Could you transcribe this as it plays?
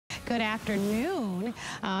good afternoon.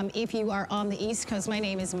 If you are on the East Coast, my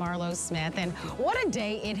name is Marlo Smith, and what a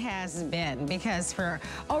day it has been, because for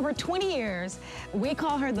over 20 years, we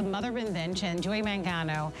call her the mother of invention. Joy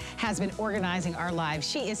Mangano has been organizing our lives.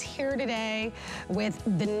 She is here today with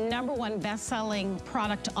the #1 best-selling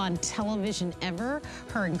product on television ever,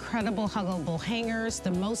 her incredible huggable hangers,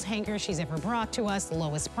 the most hangers she's ever brought to us, the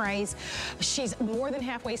lowest price. She's more than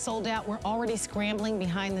halfway sold out. We're already scrambling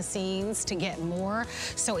behind the scenes to get more.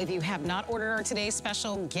 So if you have not ordered our today's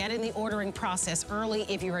special, get in the ordering process early.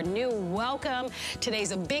 If you're new, welcome.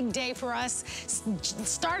 Today's a big day for us.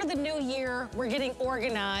 Start of the new year, we're getting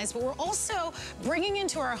organized, but we're also bringing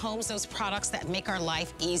into our homes those products that make our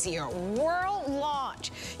life easier. World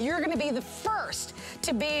launch. You're gonna be the first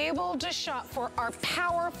to be able to shop for our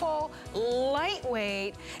powerful,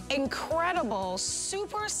 lightweight, incredible,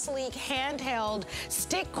 super sleek, handheld,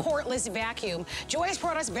 stick cordless vacuum. Joy's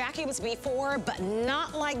brought us vacuums before, but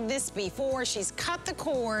not like this before. She's cut the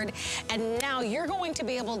cord, and now you're going to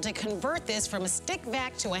be able to convert this from a stick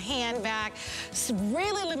vac to a hand vac.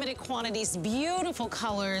 Really limited quantities, beautiful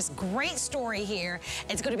colors, great story here.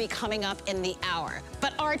 It's going to be coming up in the hour.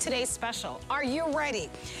 But our today's special, are you ready?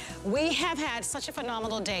 We have had such a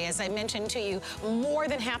phenomenal day. As I mentioned to you, more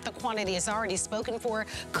than half the quantity is already spoken for.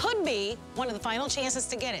 Could be one of the final chances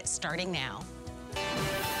to get it, starting now.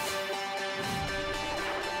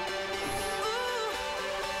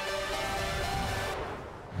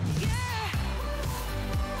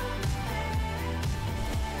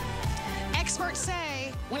 Experts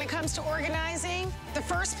say when it comes to organizing, the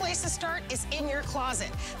first place to start is in your closet.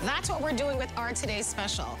 That's what we're doing with our today's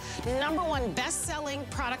special. #1 best-selling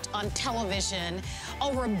product on television,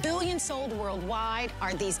 over 1 billion sold worldwide,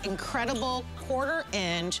 are these incredible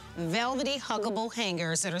 1/4-inch velvety huggable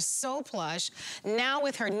hangers that are so plush. Now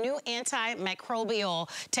with her new antimicrobial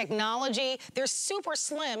technology, they're super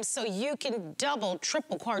slim, so you can double,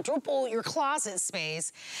 triple, quadruple your closet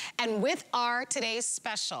space. And with our today's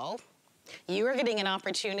special, you are getting an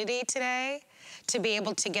opportunity today to be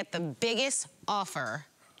able to get the biggest offer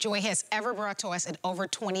Joy has ever brought to us in over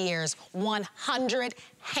 20 years, 100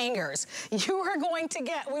 hangers. You are going to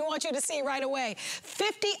get, we want you to see right away,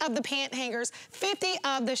 50 of the pant hangers, 50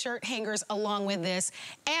 of the shirt hangers along with this,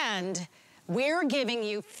 and we're giving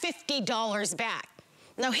you $50 back.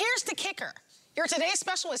 Now here's the kicker. Your today's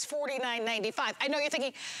special is $49.95. I know you're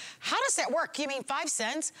thinking, how does that work? You mean 5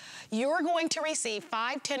 cents? You're going to receive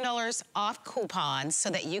 5 $10 off coupons so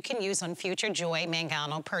that you can use on future Joy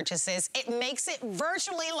Mangano purchases. It makes it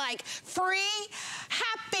virtually like free.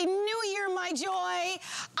 Happy New Year, my Joy.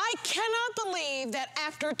 I cannot believe that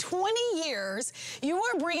after 20 years, you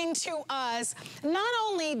are bringing to us not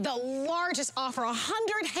only the largest offer,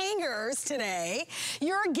 100 hangers today,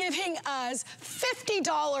 you're giving us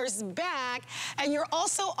 $50 back. And you're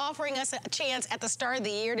also offering us a chance at the start of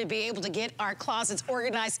the year to be able to get our closets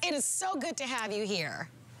organized. It is so good to have you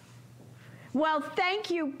here. Well,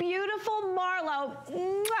 thank you, beautiful Marlo.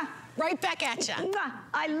 Mwah. Right back at you. Mwah.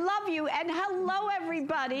 I love you, and hello,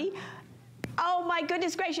 everybody. Oh, my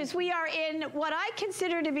goodness gracious. We are in what I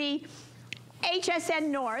consider to be HSN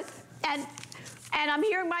North, and I'm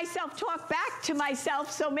hearing myself talk back to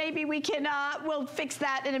myself, so maybe we can, we'll fix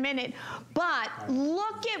that in a minute. But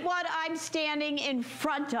look at what I'm standing in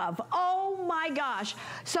front of. Oh my gosh.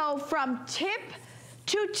 So from tip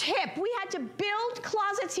to tip, we had to build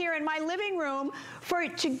closets here in my living room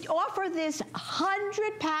to offer this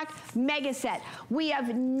 100-pack mega set. We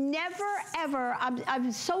have never, ever,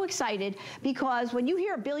 I'm so excited, because when you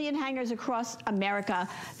hear 1 billion hangers across America,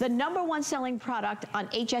 the #1 selling product on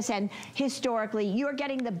HSN historically, you're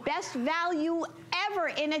getting the best value ever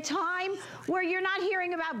in a time where you're not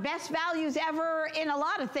hearing about best values ever in a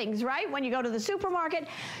lot of things, right? When you go to the supermarket,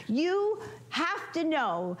 you have to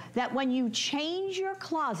know that when you change your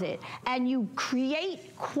closet and you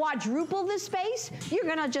quadruple the space, you're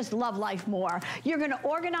gonna just love life more. You're gonna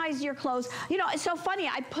organize your clothes. You know, it's so funny,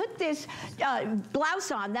 I put this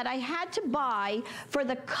blouse on that I had to buy for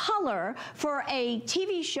the color for a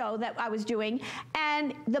TV show that I was doing,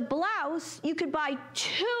 and the blouse, you could buy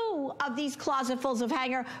 2 of these closetfuls of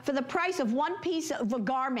hanger for the price of 1 piece of a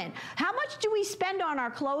garment. How much do we spend on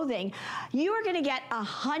our clothing? You are gonna get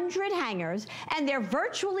 100 hangers, and they're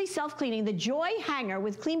virtually self-cleaning. The Joy hanger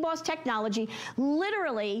with Clean Boss technology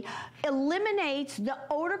literally eliminates the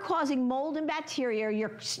odor-causing mold and bacteria.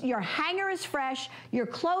 Your hanger is fresh, your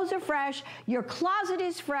clothes are fresh, your closet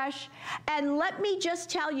is fresh, and let me just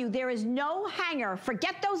tell you, there is no hanger,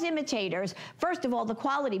 forget those imitators, first of all, the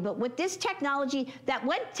quality, but with this technology that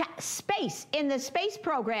went to space in this space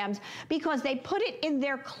programs because they put it in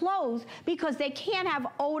their clothes because they can't have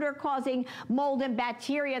odor-causing mold and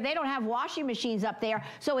bacteria. They don't have washing machines up there,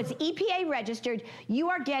 so it's EPA registered. You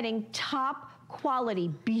are getting top quality,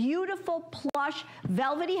 beautiful plush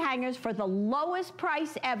velvety hangers for the lowest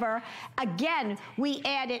price ever. Again, we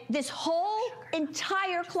added this whole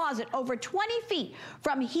entire closet, over 20 feet,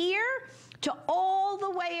 from here to all the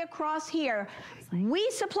way across here. We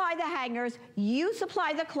supply the hangers, you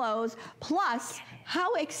supply the clothes, plus,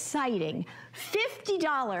 how exciting,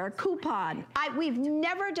 $50 coupon. We've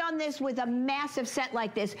never done this with a massive set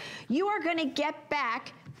like this. You are gonna get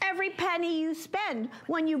back every penny you spend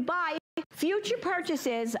when you buy future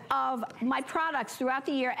purchases of my products throughout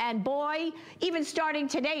the year, and boy, even starting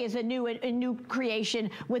today is a new creation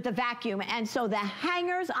with the vacuum. And so the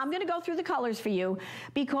hangers, I'm going to go through the colors for you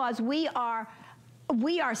because we are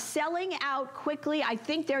selling out quickly. I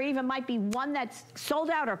think there even might be one that's sold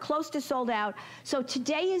out or close to sold out. So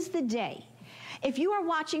today is the day. If you are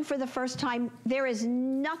watching for the first time, there is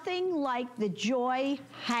nothing like the Joy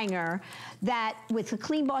hanger that, with the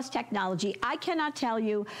Clean Boss technology, I cannot tell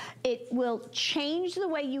you, it will change the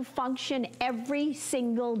way you function every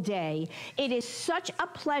single day. It is such a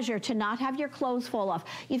pleasure to not have your clothes fall off.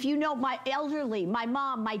 If you know, my elderly, my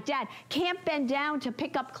mom, my dad, can't bend down to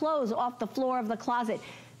pick up clothes off the floor of the closet.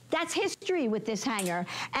 That's history with this hanger.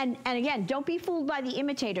 And again, don't be fooled by the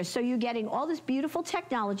imitators. So you're getting all this beautiful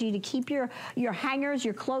technology to keep your hangers,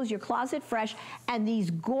 your clothes, your closet fresh, and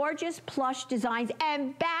these gorgeous plush designs.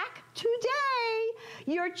 And back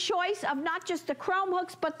today, your choice of not just the chrome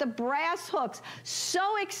hooks, but the brass hooks.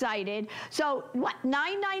 So excited. So what,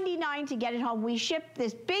 $9.99 to get it home. We ship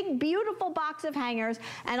this big, beautiful box of hangers,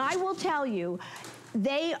 and I will tell you,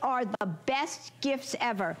 they are the best gifts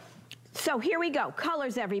ever. So here we go,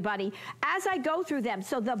 colors, everybody. As I go through them,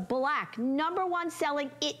 so the black, #1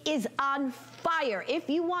 selling, it is on fire. If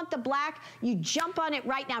you want the black, you jump on it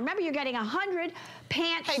right now. Remember, you're getting 100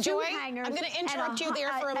 pant suit hangers. I'm going to interrupt you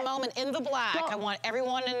there for a moment. In the black, I want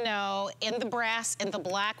everyone to know, in the brass, in the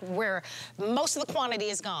black, where most of the quantity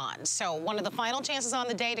is gone. So one of the final chances on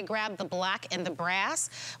the day to grab the black and the brass.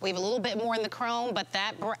 We have a little bit more in the chrome, but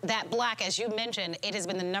that black, as you mentioned, it has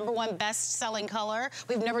been the #1 best-selling color.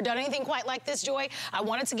 We've never done anything quite like this, Joy. I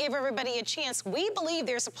wanted to give everybody a chance. We believe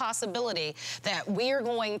there's a possibility that we are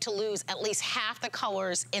going to lose at least half the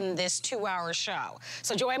colors in this 2-hour show.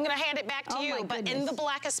 So, Joy, I'm going to hand it back to you, but in the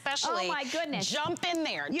black especially, oh my goodness, jump in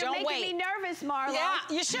there. You're Don't wait. You're making me nervous, Marla. Yeah,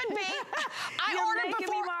 you should be. I ordered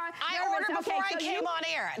before I came on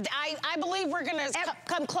air. I believe we're going to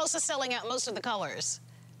come close to selling out most of the colors.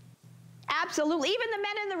 Absolutely. Even the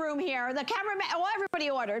men in the room here, the cameraman, everybody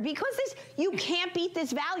ordered because you can't beat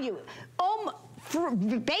this value.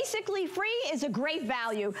 Basically free is a great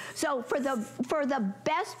value. So for the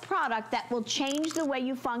best product that will change the way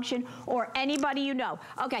you function or anybody you know.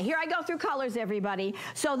 Okay, here I go through colors, everybody.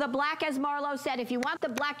 So the black, as Marlo said, if you want the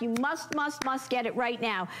black, you must get it right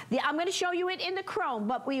now. I'm going to show you it in the chrome,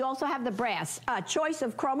 but we also have the brass. Choice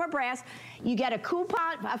of chrome or brass. You get a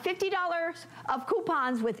coupon, $50 of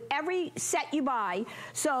coupons with every set you buy.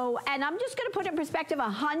 So, and I'm just going to put in perspective,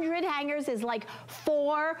 100 hangers is like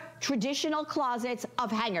 4 traditional closets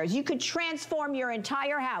of hangers. You could transform your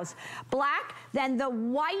entire house. Black, then the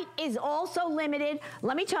white is also limited.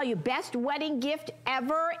 Let me tell you, best wedding gift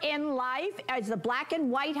ever in life is the black and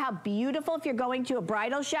white. How beautiful if you're going to a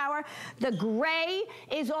bridal shower. The gray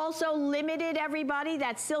is also limited, everybody.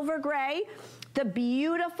 That's silver gray. The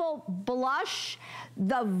beautiful blush,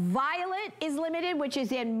 the violet is limited, which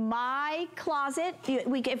is in my closet.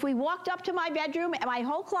 If we walked up to my bedroom, my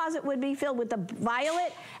whole closet would be filled with the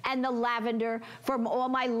violet and the lavender from all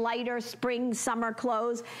my lighter spring, summer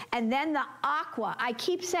clothes. And then the aqua. I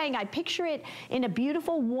keep saying I picture it in a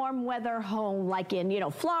beautiful warm weather home, like in,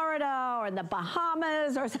 Florida or in the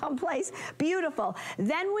Bahamas or someplace beautiful.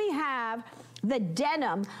 Then we have the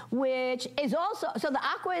denim, which is also, so the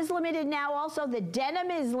aqua is limited now also, the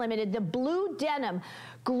denim is limited, the blue denim,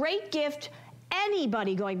 great gift.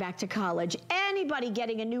 Anybody going back to college, anybody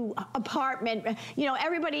getting a new apartment,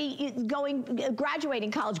 everybody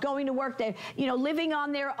graduating college, going to work, living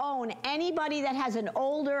on their own, anybody that has an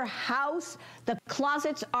older house, the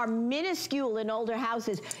closets are minuscule in older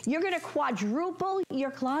houses. You're going to quadruple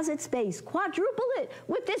your closet space, quadruple it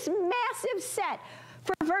with this massive set.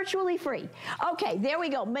 for virtually free. Okay, there we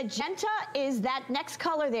go. Magenta is that next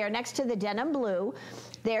color there next to the denim blue.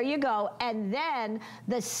 There you go. And then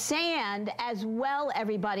the sand as well,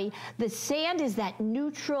 everybody. The sand is that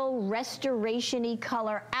neutral restoration-y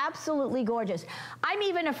color. Absolutely gorgeous. I'm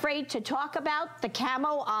even afraid to talk about the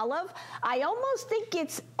camo olive. I almost think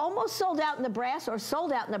it's almost sold out in the brass or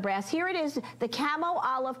sold out in the brass. Here it is, the camo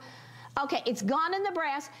olive. Okay, it's gone in the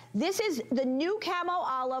brass. This is the new camo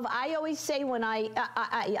olive. I always say when I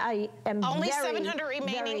am only 700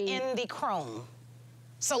 remaining in the chrome.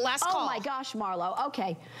 So last call. Oh my gosh, Marlo.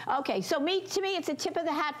 Okay. Okay. So to me, it's a tip of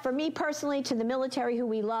the hat for me personally to the military who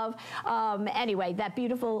we love. Anyway, that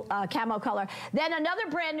beautiful camo color. Then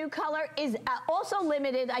another brand new color is also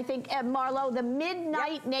limited, I think, Marlo, the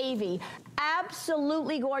Midnight Navy.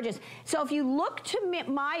 Absolutely gorgeous. So if you look to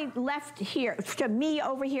my left here, to me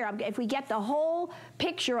over here, if we get the whole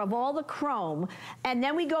picture of all the chrome, and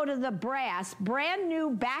then we go to the brass, brand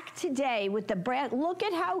new back today with the brass. Look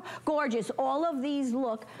at how gorgeous all of these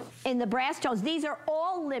look in the brass tones. These are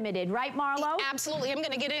all limited, right, Marlo? Absolutely. I'm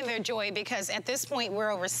going to get in there, Joy, because at this point,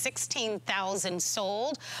 we're over 16,000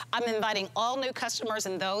 sold. I'm inviting all new customers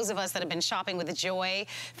and those of us that have been shopping with Joy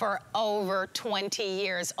for over 20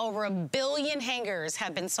 years. Over 1 billion hangers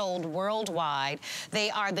have been sold worldwide. They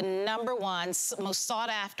are the #1 most sought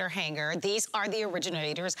after hanger. These are the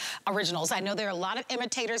originals. I know there are a lot of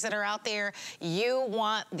imitators that are out there. You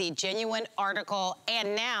want the genuine article,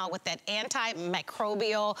 and now with that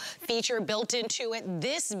antimicrobial feature built into it,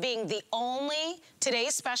 this being the only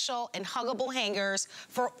today's special and huggable hangers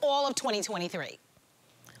for all of 2023.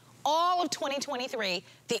 All of 2023,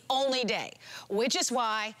 the only day, which is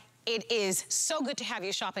why it is so good to have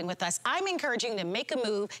you shopping with us. I'm encouraging you to make a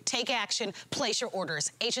move, take action, place your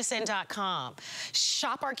orders, hsn.com.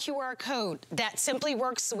 Shop our QR code. That simply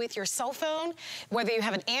works with your cell phone. Whether you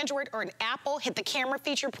have an Android or an Apple, hit the camera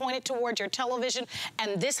feature, point it towards your television,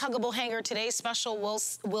 and this huggable hanger, today's special,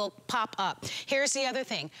 will pop up. Here's the other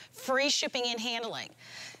thing, free shipping and handling.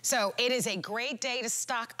 So it is a great day to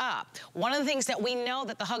stock up. One of the things that we know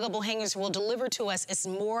that the huggable hangers will deliver to us is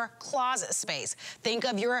more closet space. Think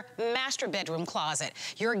of your master bedroom closet,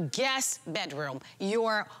 your guest bedroom,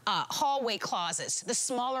 your hallway closets, the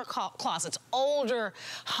smaller closets, older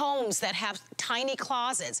homes that have tiny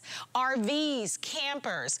closets, RVs,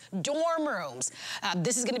 campers, dorm rooms.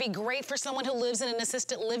 This is gonna be great for someone who lives in an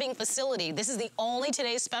assisted living facility. This is the only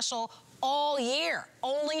today's special all year,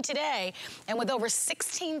 only today, and with over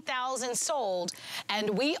 16,000 sold, and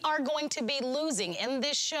we are going to be losing in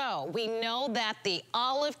this show. We know that the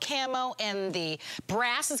olive camo and the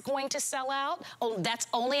brass is going to sell out. Oh, that's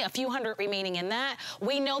only a few hundred remaining in that.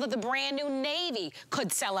 We know that the brand new navy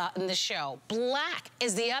could sell out in the show. Black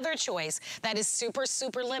is the other choice that is super,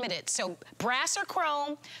 super limited. So brass or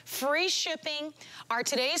chrome, free shipping, our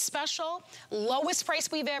today's special, lowest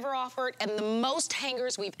price we've ever offered, and the most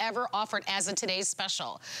hangers we've ever offered as a today's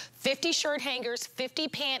special. 50 shirt hangers, 50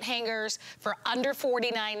 pant hangers for under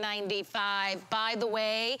 $49.95. By the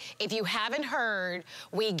way, if you haven't heard,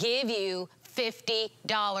 we give you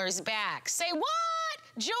 $50 back. Say what?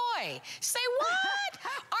 Joy, say what?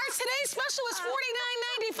 Our today's special is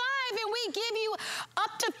 $49.95 and we give you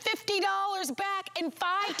up to $50 back and $5,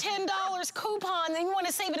 $10 coupons, and you want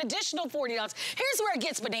to save an additional $40. Here's where it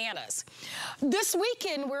gets bananas. This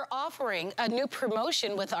weekend, we're offering a new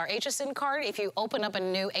promotion with our HSN card. If you open up a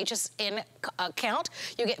new HSN account,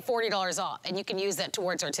 you get $40 off, and you can use that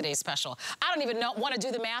towards our today's special. I don't even want to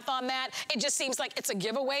do the math on that. It just seems like it's a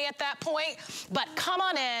giveaway at that point, but come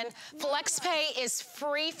on in. FlexPay is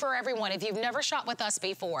free for everyone. If you've never shopped with us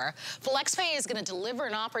before, FlexPay is going to deliver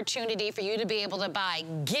an opportunity for you to be able to buy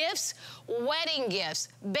gifts, wedding gifts,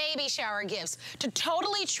 baby shower gifts, to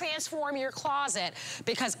totally transform your closet,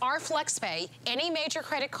 because our FlexPay, any major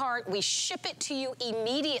credit card, we ship it to you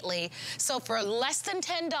immediately. So for less than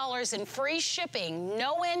 $10 in free shipping,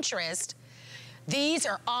 no interest, these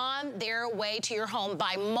are on their way to your home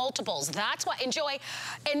by multiples. That's why, enjoy,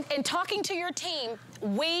 and talking to your team,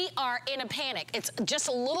 we are in a panic. It's just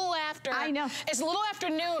a little after. I know. It's a little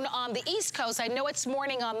afternoon on the East Coast. I know it's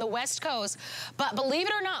morning on the West Coast, but believe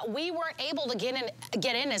it or not, we weren't able to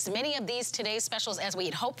get in as many of these today's specials as we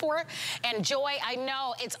had hoped for. And Joy, I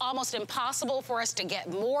know it's almost impossible for us to get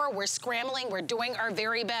more. We're scrambling. We're doing our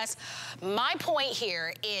very best. My point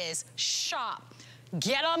here is shop.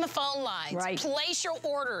 Get on the phone lines, right. Place your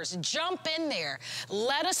orders, jump in there.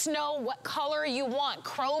 Let us know what color you want,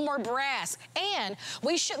 chrome or brass. And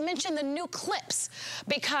we should mention the new clips,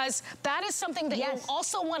 because that is something that yes. you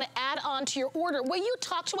also want to add on to your order. Will you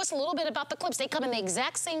talk to us a little bit about the clips? They come in the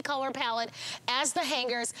exact same color palette as the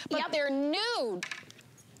hangers, but yep. they're new.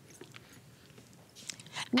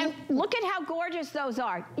 And look at how gorgeous those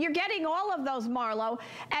are. You're getting all of those, Marlo,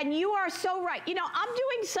 and you are so right. You know, I'm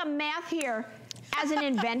doing some math here as an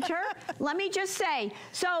inventor. Let me just say,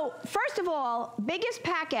 so first of all, biggest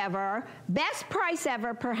pack ever, best price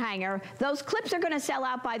ever per hanger. Those clips are gonna sell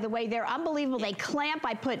out, by the way. They're unbelievable. They clamp.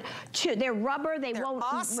 I put they're rubber. They're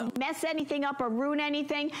won't mess anything up or ruin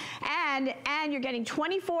anything. And you're getting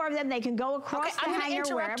 24 of them. They can go across the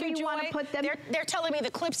hanger wherever you want to put them. They're telling me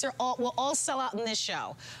the clips are will all sell out in this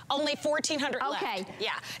show. Only 1,400 left. Okay.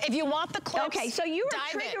 Yeah. If you want the clips, okay. So you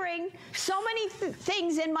are triggering so many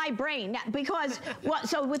things in my brain because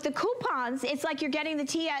so with the coupons, it's like you're getting the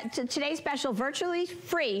today's special virtually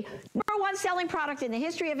free. #1 selling product in the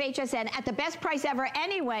history of HSN at the best price ever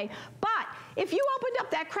anyway. But if you opened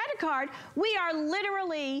up that credit card, we are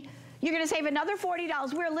literally, you're going to save another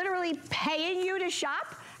 $40. We're literally paying you to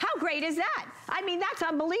shop. How great is that? I mean, that's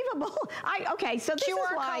unbelievable. Okay, so this QR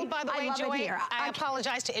is why code, by the way, Joy, I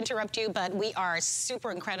apologize to interrupt you, but we are super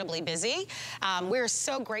incredibly busy. We're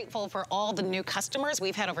so grateful for all the new customers.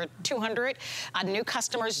 We've had over 200 new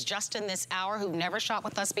customers just in this hour who've never shopped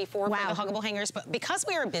with us before for the huggable hangers. But because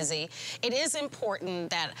we are busy, it is important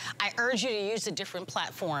that I urge you to use the different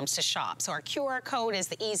platforms to shop. So our QR code is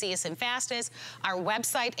the easiest and fastest. Our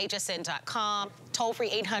website, hsn.com, toll-free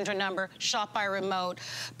 800 number, shop by remote.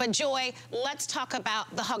 But Joy, let's talk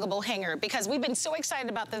about the huggable hanger, because we've been so excited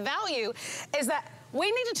about the value, is that we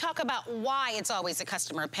need to talk about why it's always a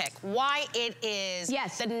customer pick, why it is the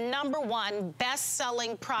 #1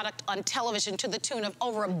 best-selling product on television to the tune of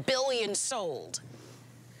over 1 billion sold.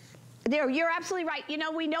 You're absolutely right. You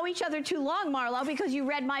know, we know each other too long, Marlo, because you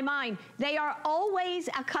read my mind. They are always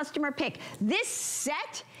a customer pick. This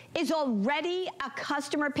set is already a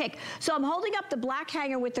customer pick. So I'm holding up the black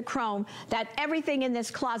hanger with the chrome, that everything in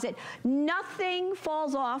this closet, nothing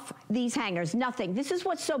falls off these hangers, nothing. This is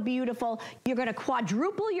what's so beautiful. You're gonna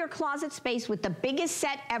quadruple your closet space with the biggest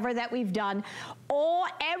set ever that we've done.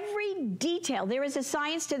 Every detail, there is a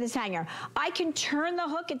science to this hanger. I can turn the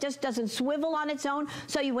hook, it just doesn't swivel on its own.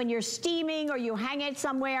 So when you're steaming or you hang it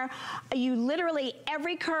somewhere, you literally,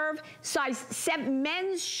 every curve, size 7,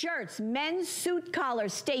 men's shirts, men's suit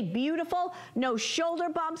collars, stay beautiful, no shoulder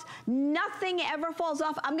bumps, nothing ever falls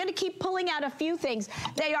off. I'm gonna keep pulling out a few things.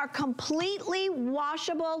 They are completely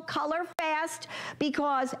washable, color fast,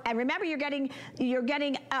 because, and remember you're getting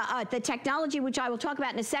the technology, which I will talk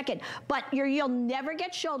about in a second, but you'll never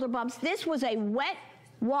get shoulder bumps. This was a wet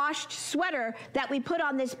washed sweater that we put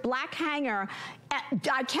on this black hanger.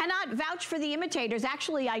 I cannot vouch for the imitators.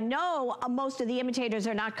 Actually, I know most of the imitators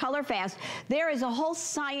are not color fast. There is a whole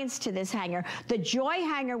science to this hanger. The Joy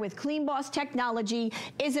hanger with Clean Boss technology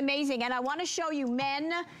is amazing. And I want to show you,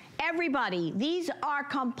 men, everybody. These are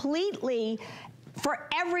completely for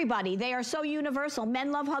everybody. They are so universal.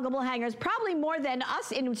 Men love huggable hangers, probably more than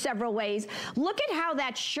us in several ways. Look at how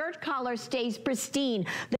that shirt collar stays pristine.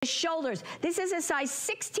 The shoulders. This is a size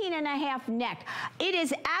 16.5 neck. It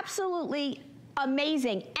is absolutely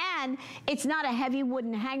amazing. And it's not a heavy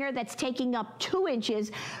wooden hanger that's taking up 2 inches.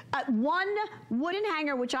 One wooden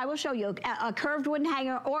hanger, which I will show you, a curved wooden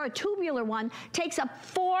hanger or a tubular one, takes up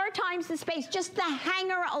 4 times the space, just the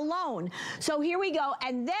hanger alone. So here we go.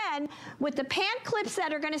 And then with the pant clips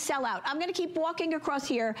that are going to sell out, I'm going to keep walking across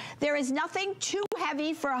here. There is nothing too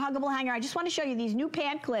heavy for a huggable hanger. I just want to show you these new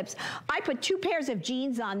pant clips. I put 2 pairs of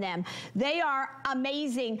jeans on them. They are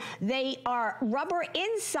amazing. They are rubber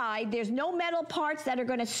inside. There's no metal parts that are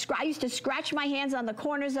going to I used to scratch my hands on the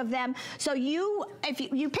corners of them. So if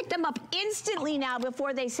you pick them up instantly now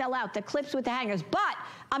before they sell out, the clips with the hangers. But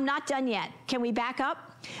I'm not done yet. Can we back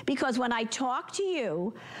up? Because when I talk to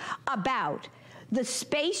you about the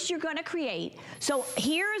space you're going to create, so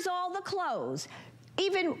here's all the clothes.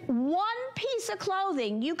 Even 1 piece of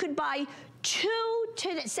clothing, you could buy 2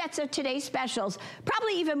 sets of today's specials,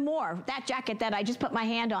 probably even more. That jacket that I just put my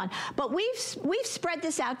hand on. But we've spread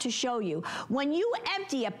this out to show you. When you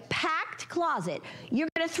empty a packed closet, you're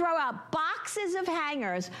going to throw out boxes of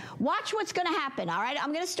hangers. Watch what's going to happen, all right?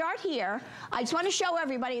 I'm going to start here. I just want to show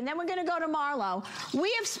everybody, and then we're going to go to Marlo.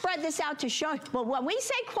 We have spread this out to show you. But when we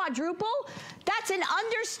say quadruple, that's an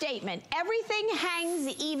understatement. Everything hangs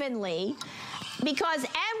evenly.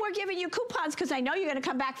 And we're giving you coupons because I know you're going to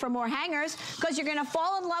come back for more hangers because you're going to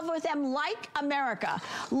fall in love with them like America.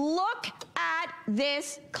 Look at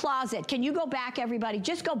this closet. Can you go back, everybody?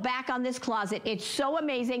 Just go back on this closet. It's so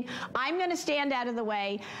amazing. I'm going to stand out of the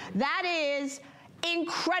way. That is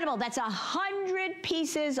incredible. That's 100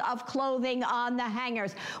 pieces of clothing on the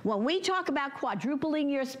hangers. When we talk about quadrupling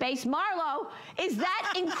your space, Marlo, is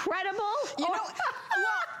that incredible? You know,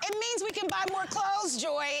 well, it means we can buy more clothes,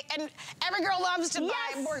 Joy, and every girl loves to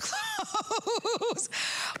buy more clothes.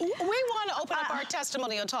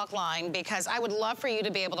 testimonial talk line because I would love for you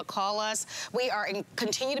to be able to call us. We are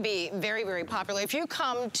continue to be very, very popular. If you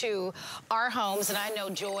come to our homes, and I know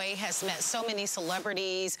Joy has met so many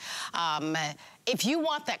celebrities, if you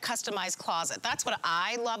want that customized closet, that's what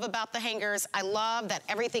I love about the hangers. I love that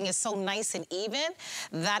everything is so nice and even,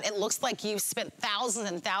 that it looks like you've spent thousands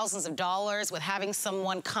and thousands of dollars with having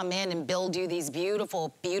someone come in and build you these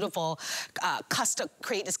beautiful, beautiful,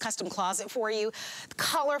 create this custom closet for you.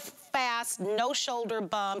 Color fast, no shoulder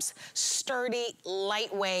bumps, sturdy,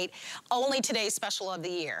 lightweight, only today's special of the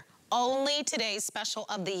year. Only today's special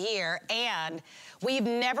of the year, and we've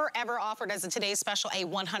never ever offered as a today's special a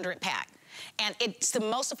 100 pack. And it's the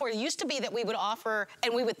most affordable. It used to be that we would offer,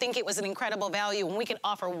 and we would think it was an incredible value, when we can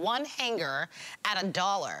offer one hanger at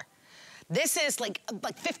 $1. This is like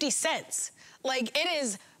 50 cents. Like, it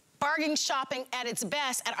is bargain shopping at its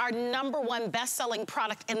best at our #1 best-selling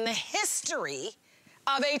product in the history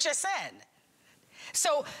of HSN.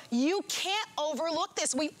 So you can't overlook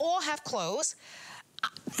this. We all have clothes.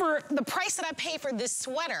 For the price that I pay for this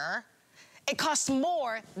sweater, it costs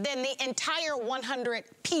more than the entire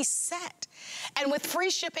 100-piece set. And with free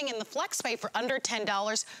shipping in the FlexPay for under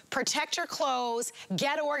 $10, protect your clothes,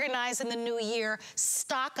 get organized in the new year,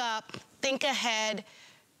 stock up, think ahead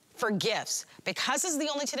for gifts. Because it's the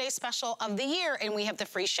only today's special of the year, and we have the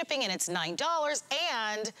free shipping, and it's $9,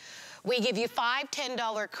 and we give you 5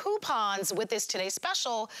 $10 coupons with this today's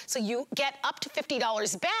special, so you get up to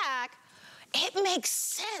 $50 back. It makes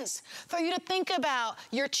sense for you to think about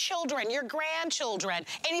your children, your grandchildren,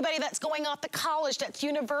 anybody that's going off to college, that's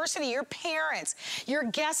university, your parents, your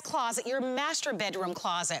guest closet, your master bedroom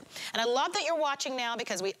closet. And I love that you're watching now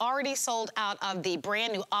because we already sold out of the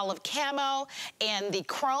brand new olive camo and the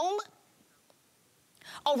chrome.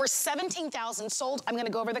 Over 17,000 sold. I'm gonna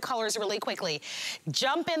go over the colors really quickly.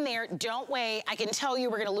 Jump in there, don't wait. I can tell you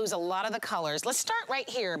we're gonna lose a lot of the colors. Let's start right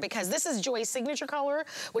here because this is Joy's signature color,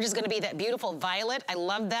 which is gonna be that beautiful violet. I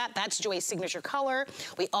love that. That's Joy's signature color.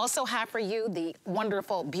 We also have for you the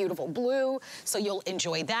wonderful, beautiful blue, so you'll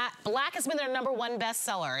enjoy that. Black has been their #1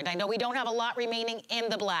 bestseller, and I know we don't have a lot remaining in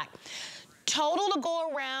the black. Total to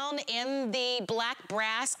go around in the black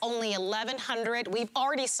brass, only 1,100. We've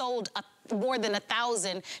already sold more than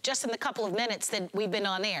 1,000 just in the couple of minutes that we've been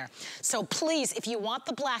on air. So please, if you want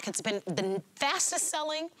the black, it's been the fastest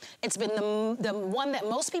selling. It's been the one that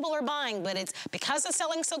most people are buying, but it's because it's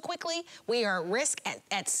selling so quickly, we are at risk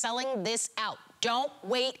at selling this out. Don't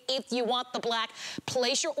wait if you want the black.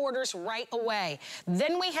 Place your orders right away.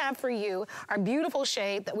 Then we have for you our beautiful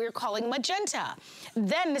shade that we're calling magenta.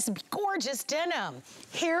 Then this gorgeous denim.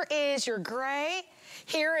 Here is your gray.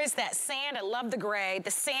 Here is that sand. I love the gray. The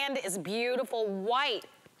sand is beautiful white.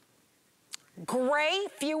 Gray,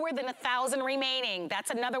 fewer than 1,000 remaining.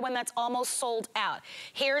 That's another one that's almost sold out.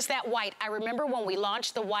 Here's that white. I remember when we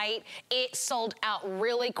launched the white, it sold out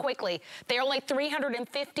really quickly. There are only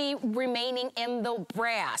 350 remaining in the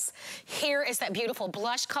brass. Here is that beautiful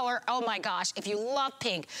blush color. Oh my gosh, if you love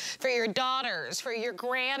pink, for your daughters, for your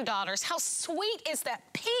granddaughters, how sweet is that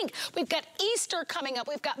pink? We've got Easter coming up.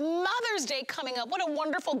 We've got Mother's Day coming up. What a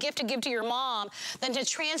wonderful gift to give to your mom than to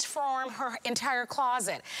transform her entire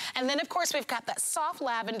closet. And then of course we've got that soft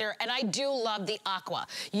lavender, and I do love the aqua.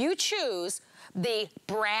 You choose the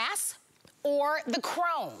brass or the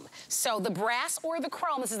chrome. So the brass or the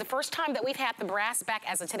chrome, this is the first time that we've had the brass back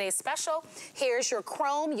as a today's special. Here's your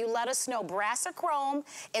chrome. You let us know brass or chrome.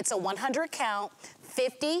 It's a 100 count,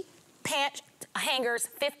 50 pant hangers,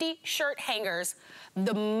 50 shirt hangers.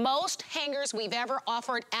 The most hangers we've ever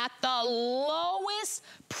offered at the lowest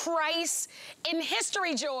price in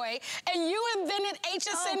history, Joy. And you have been at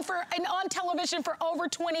HSN and on television for over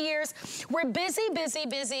 20 years. We're busy, busy,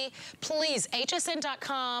 busy. Please,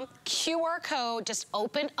 hsn.com, QR code, just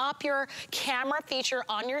open up your camera feature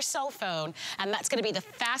on your cell phone, and that's gonna be the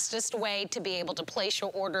fastest way to be able to place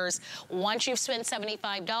your orders once you've spent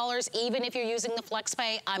 $75. Even if you're using the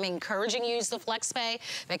FlexPay, I'm encouraging you to use the FlexPay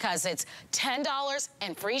because it's $10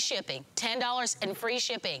 and free shipping, $10 and free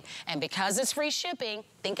shipping. And because it's free shipping,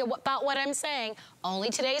 think about what I'm saying.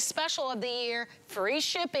 Only today's special of the year, free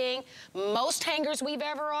shipping, most hangers we've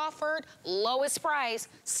ever offered, lowest price,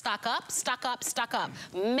 stock up, stock up, stock up.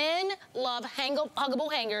 Men love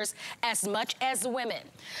huggable hangers as much as women.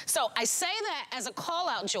 So I say that as a call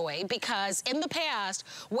out, Joy, because in the past,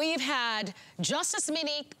 we've had just as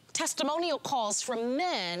many testimonial calls from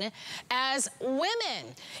men as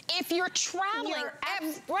women. If you're traveling,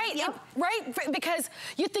 because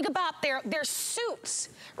you think about their suits,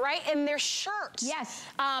 right, and their shirts. Yes.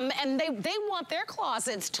 And they want their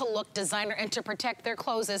closets to look designer and to protect their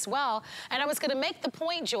clothes as well. And I was gonna make the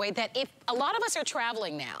point, Joy, that if a lot of us are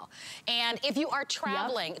traveling now, and if you are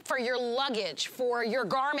traveling for your luggage, for your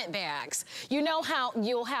garment bags, you know how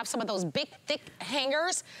you'll have some of those big, thick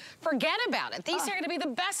hangers? Forget about it. These are gonna be the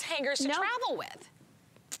best hangers to travel with.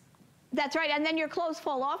 That's right, and then your clothes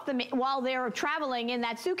fall off them while they're traveling in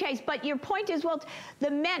that suitcase. But your point is, well,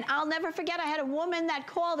 the men, I'll never forget, I had a woman that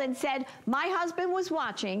called and said, my husband was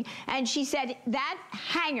watching, and she said, that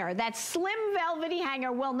hanger, that slim velvety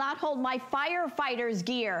hanger will not hold my firefighter's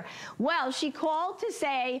gear. Well, she called to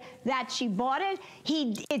say that she bought it,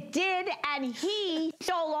 it did, and he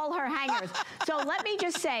stole all her hangers. So let me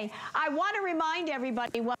just say, I want to remind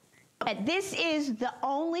everybody that this is the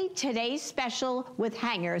only today's special with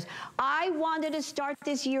hangers. I wanted to start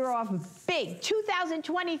this year off big.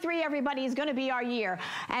 2023, everybody, is going to be our year.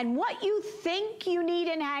 And what you think you need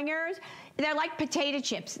in hangers, they're like potato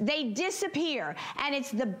chips. They disappear. And it's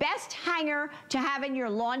the best hanger to have in your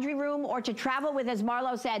laundry room or to travel with, as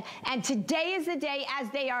Marlo said. And today is the day, as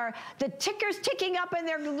the ticker's ticking up and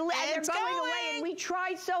they're going away. And we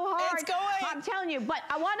tried so hard. It's going. I'm telling you. But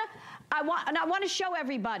I want to show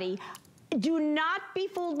everybody, do not be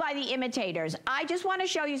fooled by the imitators. I just want to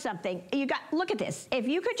show you something. Look at this. If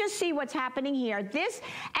you could just see what's happening here. This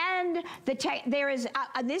and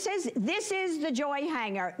this is the Joy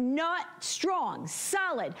hanger. Not strong,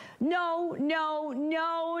 solid. No.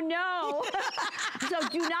 So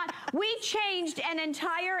do not. We changed an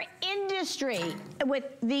entire industry with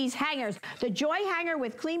these hangers. The Joy hanger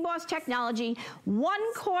with Clean Boss technology,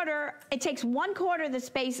 it takes 1/4 the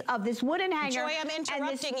space of this wooden hanger. Joy, I'm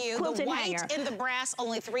interrupting you. The white and the brass,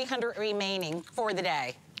 only 300 remaining for the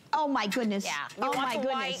day. Oh my goodness. Yeah. Oh my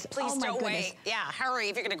goodness. White, please don't wait. Yeah, hurry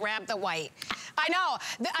if you're gonna grab the white. I know.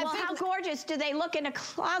 Well, how gorgeous do they look in a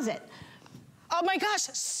closet? Oh my gosh,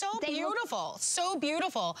 so beautiful, so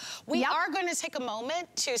beautiful. We are gonna take a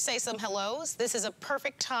moment to say some hellos. This is a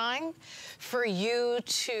perfect time for you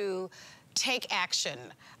to take action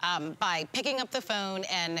by picking up the phone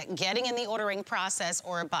and getting in the ordering process,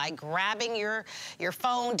 or by grabbing your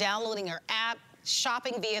phone, downloading our app,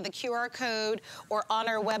 shopping via the QR code, or on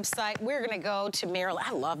our website. We're gonna go to Maryland.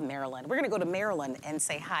 I love Maryland. We're gonna go to Maryland and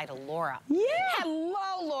say hi to Laura. Yeah.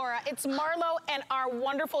 Hello, Laura. It's Marlo and our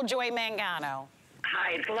wonderful Joy Mangano.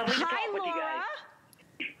 Hi, it's lovely to talk with you guys.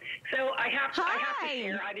 So I have to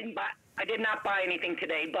share. I did not buy anything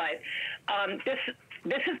today, but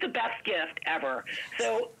this is the best gift ever.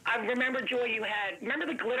 So I remember, Joy, remember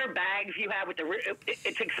the glitter bags you had with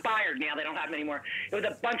it's expired now, they don't have them anymore. It was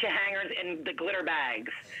a bunch of hangers in the glitter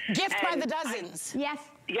bags. Gift by the dozens. Yes.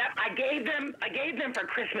 Yep, I gave them for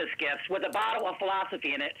Christmas gifts with a bottle of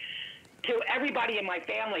Philosophy in it to everybody in my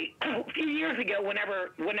family a few years ago.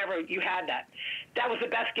 Whenever you had that was the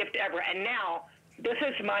best gift ever. And now this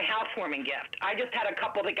is my housewarming gift. I just had a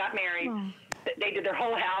couple that got married. Oh. They did their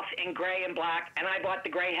whole house in gray and black, and I bought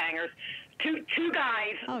the gray hangers. Two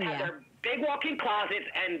guys had their big walk-in closets,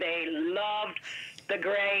 and they loved the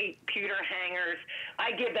gray pewter hangers.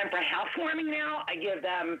 I give them for housewarming now. I give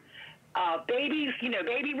them babies,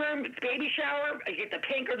 baby room, baby shower. I get the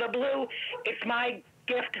pink or the blue. It's my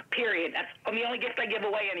gift, period. That's the only gift I give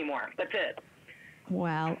away anymore. That's it.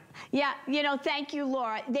 Well, yeah, thank you,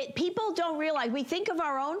 Laura. People don't realize, we think of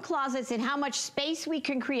our own closets and how much space we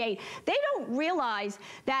can create. They don't realize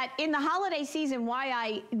that in the holiday season,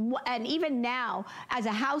 and even now, as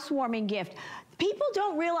a housewarming gift, people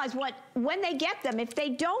don't realize when they get them, if they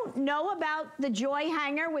don't know about the Joy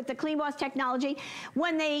hanger with the Clean Boss technology,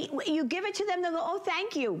 when you give it to them, they'll go, oh,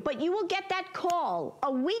 thank you. But you will get that call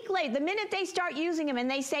a week later, the minute they start using them, and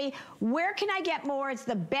they say, where can I get more? It's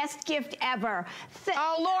the best gift ever.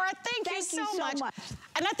 Oh, Laura, thank you so much.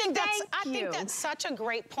 And I think that's such a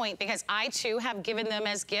great point, because I too have given them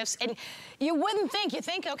as gifts. And you wouldn't think, you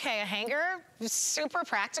think, okay, a hanger, super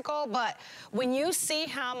practical, but when you see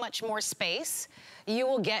how much more space you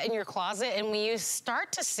will get in your closet, and when you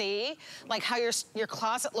start to see like how your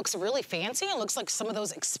closet looks really fancy and looks like some of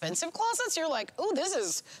those expensive closets, you're like, oh, this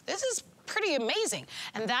is pretty amazing.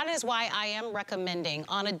 And that is why I am recommending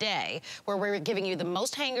on a day where we're giving you the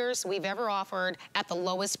most hangers we've ever offered at the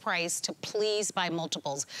lowest price to please buy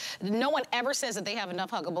multiples. No one ever says that they have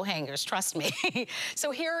enough huggable hangers, trust me.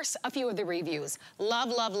 So here's a few of the reviews. Love,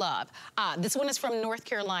 love, love. This one is from North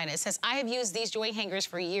Carolina. It says, I have used these Joy hangers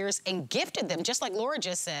for years and gifted them, just like Laura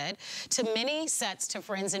just said, to many sets to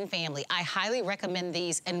friends and family. I highly recommend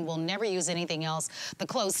these and will never use anything else. The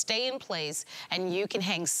clothes stay in place and you can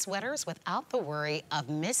hang sweaters without the worry of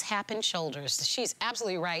mishappen shoulders. She's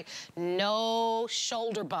absolutely right. No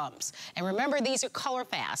shoulder bumps. And remember, these are color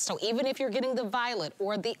fast. So even if you're getting the violet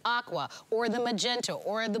or the aqua or the magenta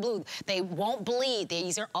or the blue, they won't bleed.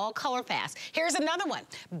 These are all color fast. Here's another one.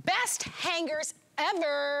 Best hangers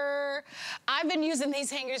ever. I've been using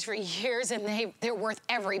these hangers for years and they're worth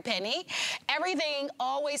every penny. Everything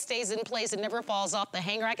always stays in place and never falls off the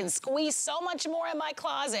hanger. I can squeeze so much more in my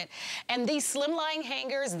closet. And these slimline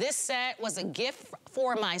hangers, this set was a gift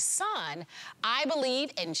for my son. I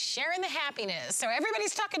believe in sharing the happiness. So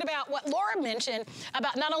everybody's talking about what Laura mentioned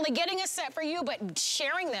about not only getting a set for you, but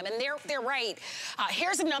sharing them, and they're right.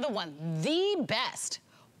 Here's another one, the best.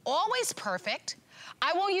 Always perfect.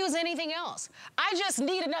 I won't use anything else. I just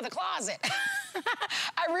need another closet.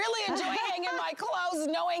 I really enjoy hanging my clothes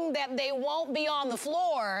knowing that they won't be on the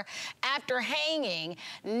floor after hanging.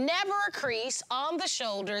 Never a crease on the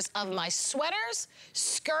shoulders of my sweaters,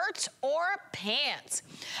 skirts, or pants.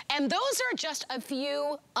 And those are just a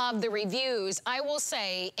few of the reviews. I will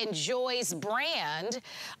say in Joy's brand,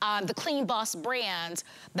 the Clean Boss brand,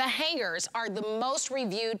 the hangers are the most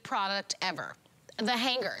reviewed product ever. The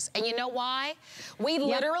hangers. And you know why? We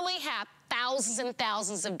literally have thousands and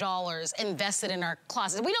thousands of dollars invested in our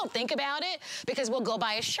closet. We don't think about it because we'll go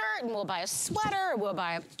buy a shirt and we'll buy a sweater, we'll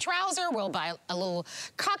buy a trouser, we'll buy a little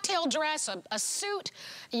cocktail dress, a suit.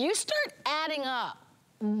 You start adding up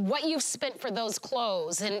what you've spent for those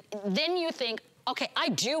clothes and then you think, okay, I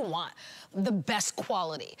do want the best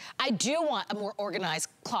quality. I do want a more organized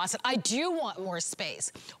closet. I do want more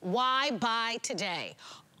space. Why buy today?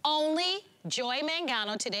 Only Joy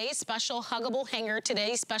Mangano, today's special huggable hanger,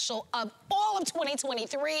 today's special of all of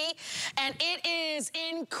 2023. And it is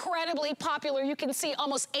incredibly popular. You can see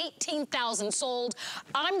almost 18,000 sold.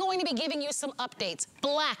 I'm going to be giving you some updates.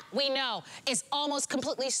 Black, we know, is almost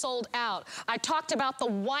completely sold out. I talked about the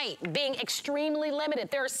white being extremely limited.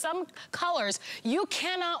 There are some colors you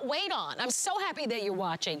cannot wait on. I'm so happy that you're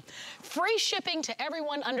watching. Free shipping to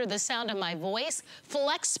everyone under the sound of my voice.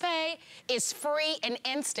 FlexPay is free and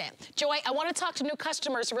instant. Joy, I want to talk to new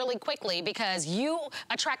customers really quickly because you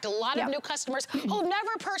attract a lot of new customers who've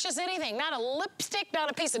never purchased anything, not a lipstick, not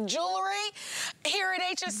a piece of jewelry here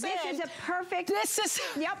at HSN. This is a perfect. This is,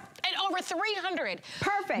 and over 300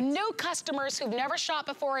 new customers who've never shopped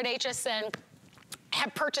before at HSN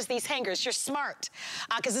have purchased these hangers. You're smart,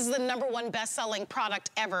 because this is the #1 best-selling product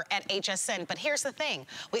ever at HSN. But here's the thing.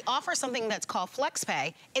 We offer something that's called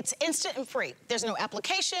FlexPay. It's instant and free. There's no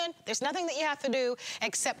application. There's nothing that you have to do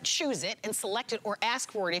except choose it and select it or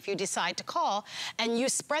ask for it if you decide to call. And you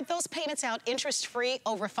spread those payments out interest-free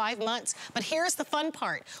over 5 months. But here's the fun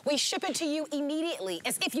part. We ship it to you immediately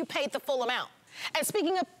as if you paid the full amount. And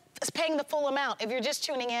speaking of paying the full amount, if you're just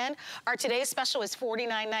tuning in, our today's special is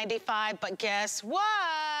 $49.95, but guess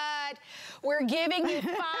what? We're giving you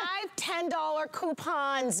 5 $10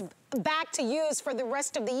 coupons back to use for the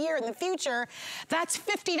rest of the year in the future. That's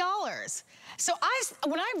 $50. So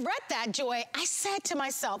when I read that, Joy, I said to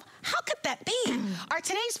myself, how could that be? Our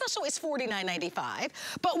today's special is $49.95,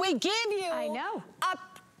 but we give you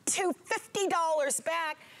up to $50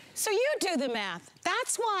 back. So you do the math.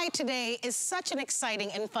 That's why today is such an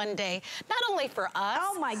exciting and fun day, not only for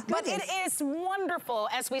us, but it is wonderful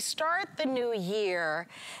as we start the new year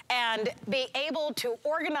and be able to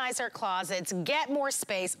organize our closets, get more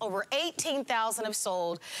space. Over 18,000 have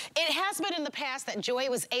sold. It has been in the past that Joy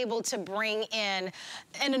was able to bring in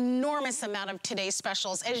an enormous amount of today's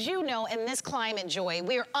specials. As you know, in this climate, Joy,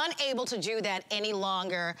 we are unable to do that any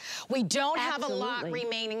longer. We don't have a lot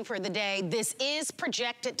remaining for the day. This is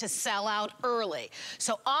projected to sell out early.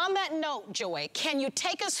 So on that note, Joy, can you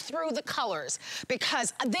take us through the colors?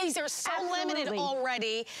 Because these are so limited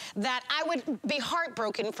already that I would be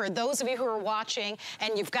heartbroken for those of you who are watching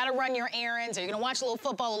and you've got to run your errands or you're gonna watch a little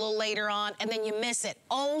football a little later on and then you miss it.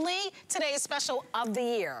 Only today's special of the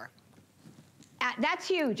year. That's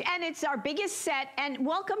huge, and it's our biggest set, and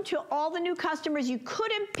welcome to all the new customers. You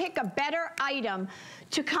couldn't pick a better item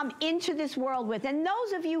to come into this world with. And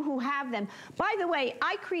those of you who have them, by the way,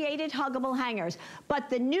 I created huggable hangers, but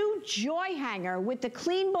the new Joy hanger with the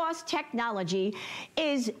Clean Boss technology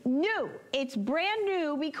is new. It's brand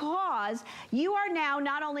new because you are now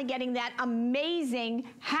not only getting that amazing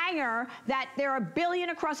hanger that there are a billion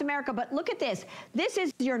across America, but look at this. This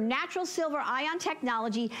is your natural silver ion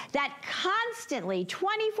technology that constantly,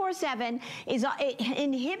 24/7, it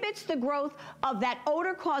inhibits the growth of that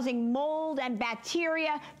odor-causing mold and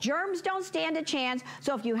bacteria. Germs don't stand a chance.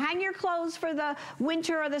 So if you hang your clothes for the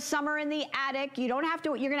winter or the summer in the attic, you don't have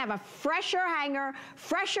to, you're gonna have a fresher hanger,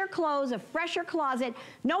 fresher clothes, a fresher closet.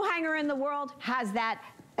 No hanger in the world has that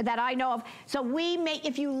I know of. So we make,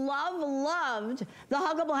 if you loved the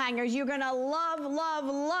huggable hangers, you're gonna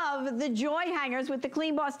love the Joy hangers with the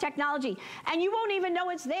Clean Boss technology. And you won't even know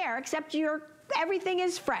it's there, except everything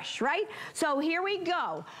is fresh, right? So here we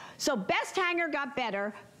go. So best hanger got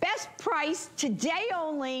better. Best price today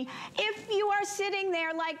only. If you are sitting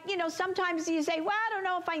there like, you know, sometimes you say, well, I don't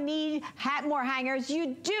know if I need more hangers.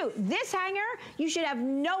 You do. This hanger, you should have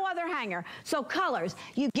no other hanger. So colors,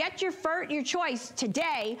 you get your choice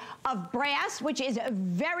today of brass, which is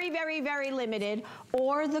very, very, very limited,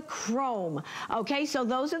 or the chrome. Okay, so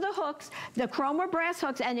those are the hooks, the chrome or brass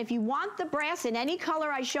hooks. And if you want the brass in any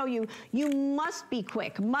color I show you, you must be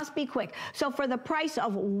quick, So for the price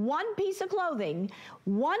of one piece of clothing,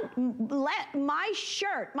 my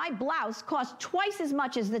shirt, my blouse costs twice as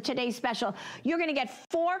much as the Today's Special. You're gonna get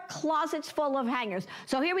 4 closets full of hangers.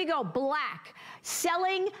 So here we go, black,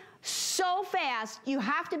 selling so fast. You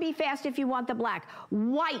have to be fast if you want the black.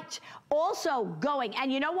 White, also going.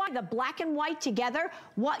 And you know what? The black and white together,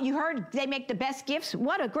 what you heard, they make the best gifts.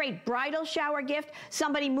 What a great bridal shower gift.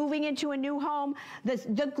 Somebody moving into a new home.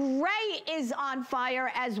 The gray is on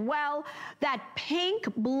fire as well. That pink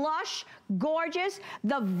blush, gorgeous.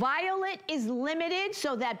 The violet is limited,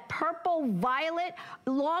 so that purple violet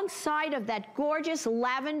alongside of that gorgeous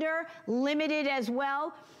lavender, limited as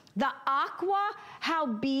well. The aqua, how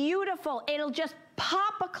beautiful. It'll just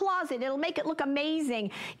pop a closet. It'll make it look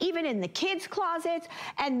amazing, even in the kids' closets.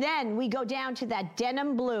 And then we go down to that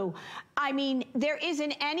denim blue. I mean, there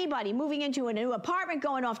isn't anybody moving into a new apartment,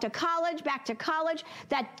 going off to college, back to college,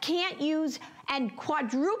 that can't use and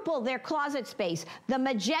quadruple their closet space. The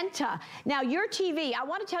magenta. Now, your TV, I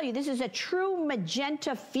want to tell you, this is a true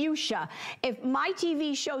magenta fuchsia. If my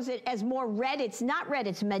TV shows it as more red, it's not red,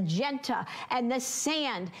 it's magenta. And the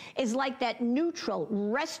sand is like that neutral,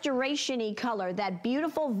 restoration-y color, that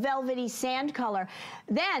beautiful velvety sand color.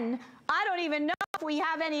 Then, I don't even know if we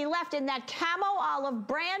have any left in that camo olive,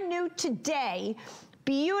 brand new today.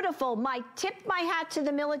 Beautiful. Tip my hat to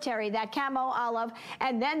the military, that camo olive.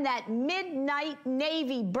 And then that midnight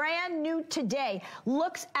navy, brand new today.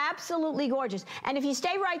 Looks absolutely gorgeous. And if you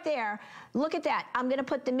stay right there, look at that. I'm going to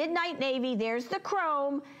put the midnight navy. There's the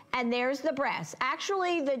chrome and there's the brass.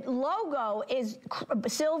 Actually, the logo is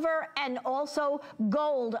silver and also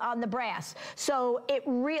gold on the brass. So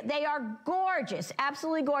they are gorgeous,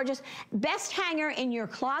 absolutely gorgeous. Best hanger in your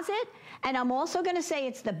closet. And I'm also going to say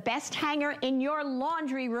it's the best hanger in your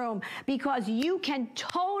laundry room, because you can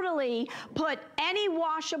totally put any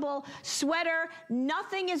washable sweater.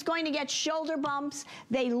 Nothing is going to get shoulder bumps.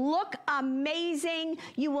 They look amazing.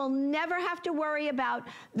 You will never have to worry about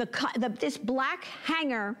this black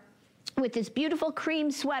hanger with this beautiful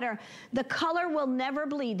cream sweater. The color will never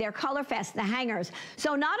bleed. They're color fast, the hangers.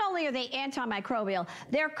 So not only are they antimicrobial,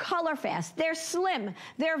 they're color fast, they're slim,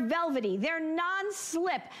 they're velvety, they're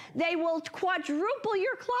non-slip. They will quadruple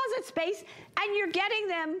your closet space, and you're getting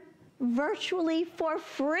them virtually for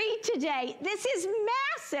free today. This is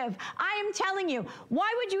massive. I am telling you.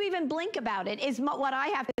 Why would you even blink about it is what I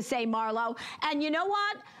have to say, Marlo. And you know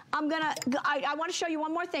what? I want to show you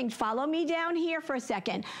one more thing. Follow me down here for a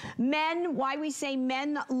second. Men, why we say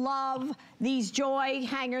men love these Joy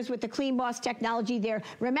hangers with the Clean Boss technology there.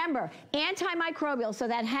 Remember, antimicrobial, so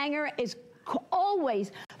that hanger is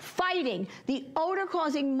always fighting the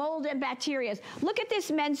odor-causing mold and bacteria. Look at this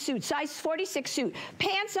men's suit, size 46 suit.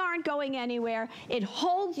 Pants aren't going anywhere. It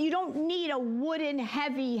holds, you don't need a wooden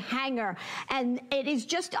heavy hanger. And it is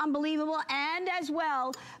just unbelievable. And as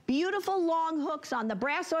well, beautiful long hooks on the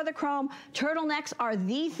brass or the chrome. Turtlenecks are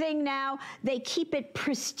the thing now. They keep it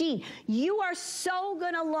pristine. You are so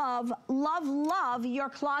gonna love, love, love your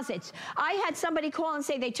closets. I had somebody call and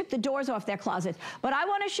say they took the doors off their closets. But I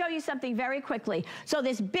want to show you something very quickly. So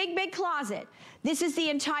this big, big closet, this is the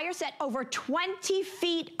entire set, over 20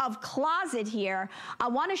 feet of closet here. I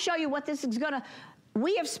want to show you what this is gonna,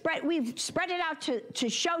 we've spread it out to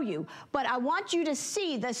show you, but I want you to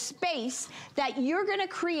see the space that you're gonna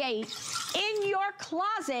create in your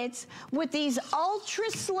closets with these ultra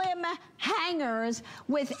slim hangers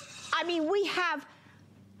with, I mean, we have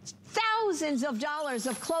thousands of dollars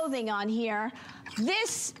of clothing on here.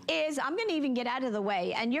 This is, I'm gonna even get out of the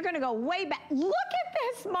way, and you're gonna go way back. Look at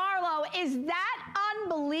this, Marlo. Is that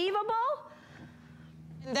unbelievable?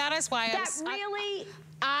 That is why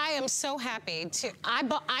I am so happy to, I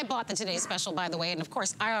bought the Today Special, by the way, and of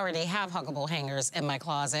course, I already have huggable hangers in my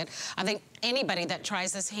closet. I think anybody that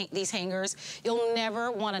tries these hangers, you'll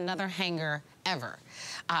never want another hanger ever.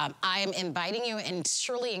 I am inviting you and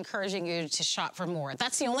surely encouraging you to shop for more.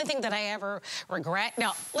 That's the only thing that I ever regret.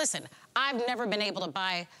 Now, listen, I've never been able to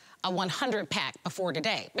buy a 100 pack before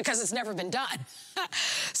today because it's never been done.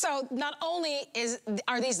 So not only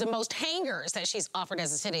are these the most hangers that she's offered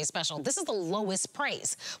as a Today Special, this is the lowest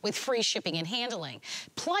price with free shipping and handling.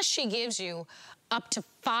 Plus she gives you up to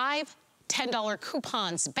 5 $10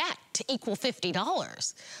 coupons back to equal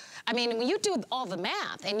 $50. I mean, when you do all the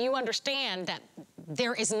math and you understand that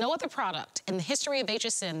there is no other product in the history of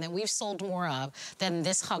HSN that we've sold more of than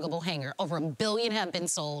this huggable hanger. Over 1 billion have been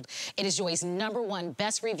sold. It is Joy's #1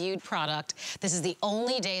 best reviewed product. This is the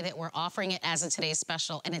only day that we're offering it as a Today's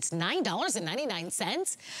Special, and it's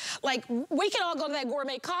 $9.99. Like, we can all go to that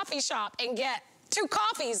gourmet coffee shop and get 2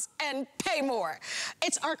 coffees and pay more.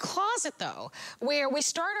 It's our closet, though, where we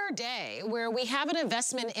start our day, where we have an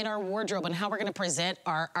investment in our wardrobe and how we're gonna present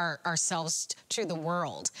ourselves to the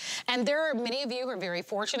world. And there are many of you who are very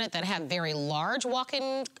fortunate that have very large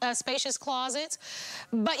walk-in spacious closets,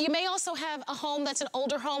 but you may also have a home that's an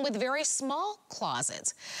older home with very small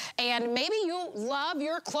closets. And maybe you love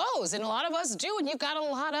your clothes, and a lot of us do, and you've got a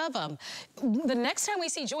lot of them. The next time we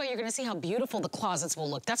see Joy, you're gonna see how beautiful the closets will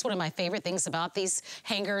look. That's one of my favorite things about these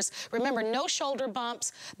hangers. Remember, no shoulder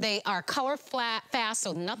bumps. They are color fast,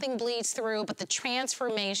 so nothing bleeds through, but the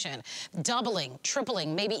transformation, doubling,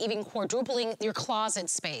 tripling, maybe even quadrupling your closet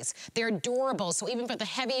space. They're durable, so even for the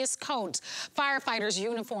heaviest coats, firefighters'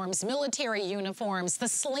 uniforms, military uniforms, the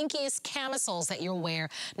slinkiest camisoles that you'll wear,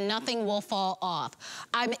 nothing will fall off.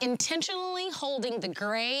 I'm intentionally holding the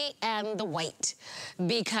gray and the white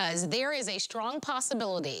because there is a strong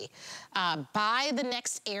possibility by the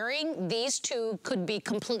next airing, these two could be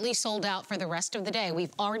completely sold out for the rest of the day.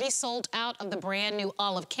 We've already sold out of the brand new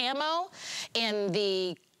olive camo and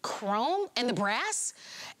the chrome and the brass,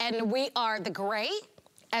 and we are the gray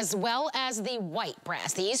as well as the white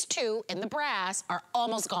brass. These two in the brass are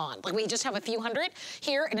almost gone. Like, we just have a few hundred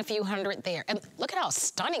here and a few hundred there. And look at how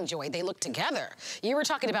stunning, Joy, they look together. You were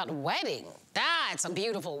talking about wedding. That's a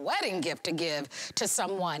beautiful wedding gift to give to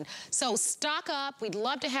someone. So stock up. We'd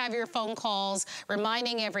love to have your phone calls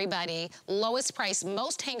reminding everybody, lowest price,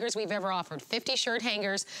 most hangers we've ever offered. 50 shirt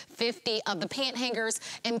hangers, 50 of the pant hangers.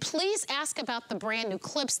 And please ask about the brand new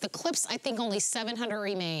clips. The clips, I think only 700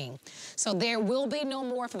 remain. So there will be no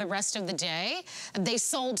more for the rest of the day. They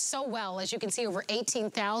sold so well, as you can see, over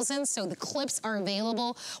 18,000. So the clips are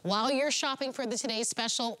available. While you're shopping for the Today's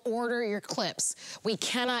Special, order your clips. We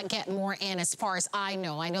cannot get more in as far as I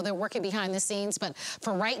know. I know they're working behind the scenes, but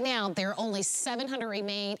for right now, there are only 700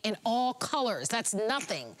 remain in all colors. That's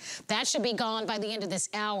nothing. That should be gone by the end of this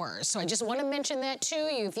hour. So I just want to mention that to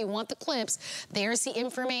you. If you want the clips, there's the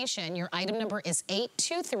information. Your item number is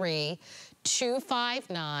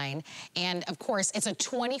 823-259, and of course it's a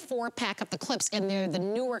 24 pack of the clips, and they're the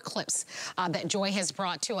newer clips that Joy has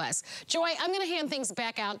brought to us. Joy, I'm going to hand things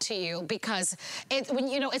back out to you because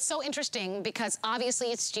it's so interesting because obviously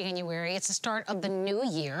it's January, it's the start of the new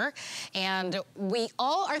year, and we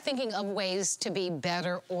all are thinking of ways to be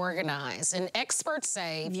better organized. And experts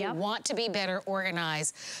say if you want to be better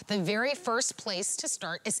organized, the very first place to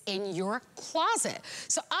start is in your closet.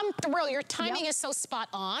 So I'm thrilled. Your timing is so spot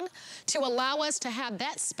on to allow us to have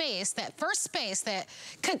that space, that first space that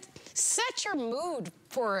could set your mood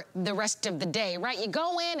for the rest of the day, right? You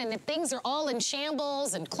go in and if things are all in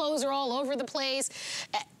shambles and clothes are all over the place,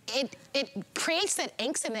 it creates that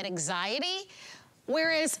angst and that anxiety.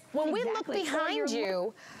 Whereas when we look behind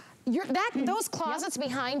you, those closets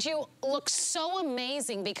behind you look so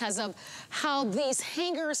amazing because of how these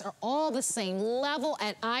hangers are all the same level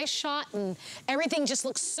at eye shot, and everything just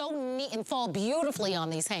looks so neat and fall beautifully on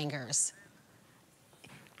these hangers.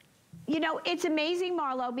 You know, it's amazing,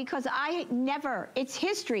 Marlo, because it's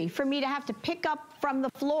history for me to have to pick up from the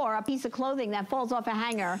floor a piece of clothing that falls off a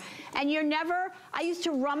hanger. And I used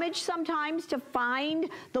to rummage sometimes to find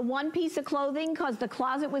the one piece of clothing because the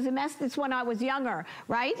closet was a mess. That's when I was younger,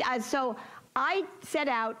 right? So I set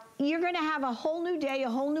out, you're gonna have a whole new day, a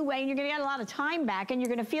whole new way, and you're gonna get a lot of time back, and you're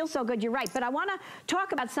gonna feel so good, you're right. But I wanna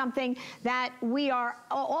talk about something that we are,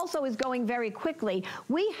 also is going very quickly.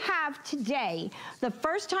 We have today, the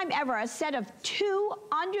first time ever, a set of 2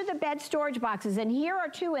 under the bed storage boxes, and here are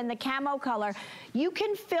 2 in the camo color. You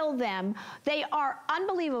can fill them. They are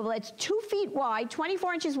unbelievable. It's 2 feet wide,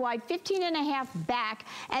 24 inches wide, 15.5 back,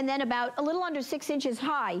 and then about a little under 6 inches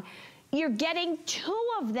high. You're getting 2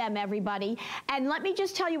 of them, everybody. And let me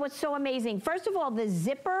just tell you what's so amazing. First of all, the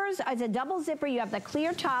zippers, it's a double zipper. You have the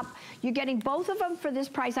clear top. You're getting both of them for this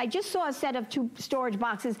price. I just saw a set of 2 storage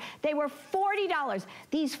boxes. They were $40.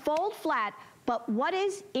 These fold flat. But what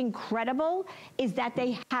is incredible is that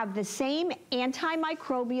they have the same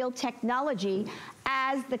antimicrobial technology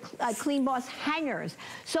as the Clean Boss hangers.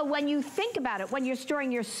 So when you think about it, when you're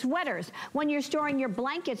storing your sweaters, when you're storing your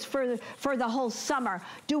blankets for the whole summer,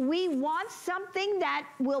 do we want something that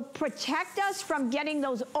will protect us from getting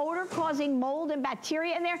those odor-causing mold and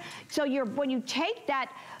bacteria in there? So when you take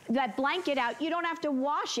that blanket out, you don't have to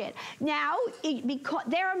wash it. Now, because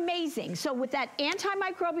they're amazing. So with that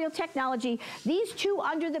antimicrobial technology, these 2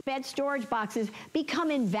 under the bed storage boxes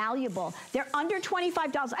become invaluable. They're under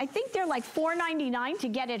 $25. I think they're like $4.99 to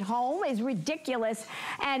get it home. Is ridiculous.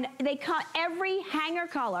 And they cut every hanger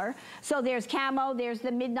color. So there's camo, there's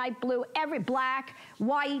the midnight blue, every black,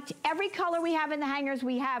 white, every color we have in the hangers.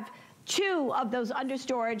 We have 2 of those under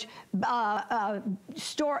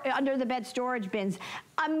the bed storage bins.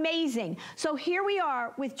 Amazing. So here we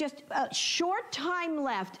are with just a short time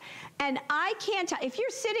left, and I can't tell, if you're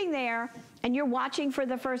sitting there and you're watching for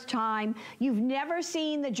the first time, you've never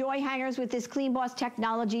seen the Joy hangers with this Clean Boss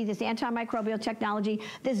technology, this antimicrobial technology,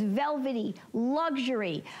 this velvety,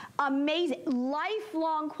 luxury, amazing,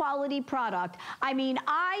 lifelong quality product. I mean,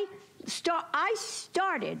 I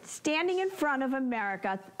started standing in front of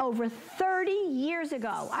America over 30 years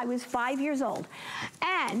ago. I was 5 years old.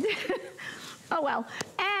 And, oh well,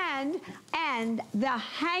 and the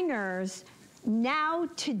hangers now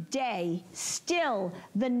today, still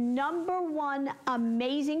the #1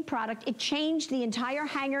 amazing product. It changed the entire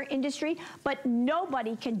hanger industry, but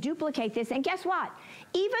nobody can duplicate this. And guess what?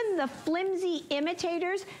 Even the flimsy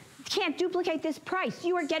imitators can't duplicate this price.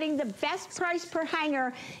 You are getting the best price per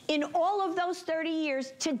hanger in all of those 30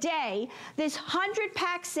 years today, this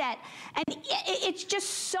 100-pack set, and it's just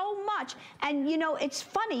so much. And you know, it's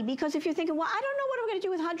funny because if you're thinking, well, I don't know what I'm gonna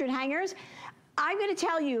do with 100 hangers, I'm going to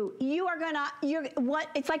tell you,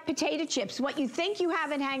 it's like potato chips. What you think you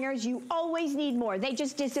have in hangers, you always need more. They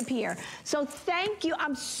just disappear. So thank you.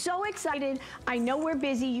 I'm so excited. I know we're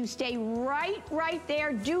busy. You stay right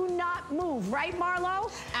there. Do not move. Right, Marlo?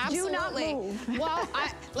 Absolutely. Do not move. Well,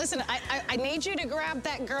 listen, I need you to grab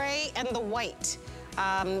that gray and the white.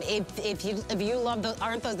 If you love those,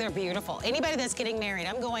 aren't those, they're beautiful. Anybody that's getting married,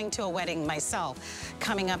 I'm going to a wedding myself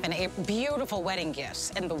coming up in April. Beautiful wedding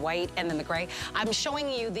gifts in the white and then the gray. I'm showing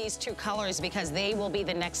you these 2 colors because they will be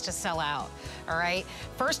the next to sell out, all right?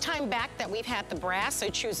 First time back that we've had the brass, so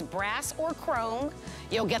choose brass or chrome.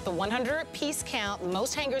 You'll get the 100-piece count,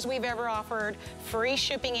 most hangers we've ever offered, free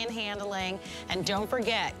shipping and handling, and don't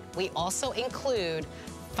forget, we also include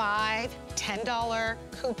 5 $10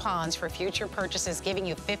 coupons for future purchases, giving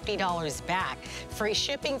you $50 back. Free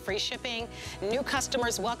shipping, free shipping. New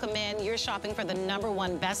customers welcome in. You're shopping for the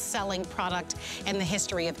 #1 best-selling product in the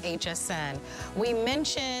history of HSN. We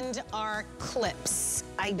mentioned our clips.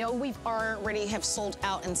 I know we've already have sold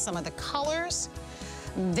out in some of the colors.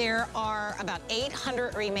 There are about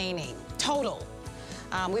 800 remaining total.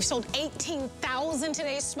 We've sold 18,000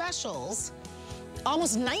 today's specials.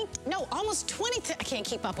 Almost 20, I can't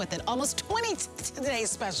keep up with it. Almost 20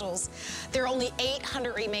 today's specials. There are only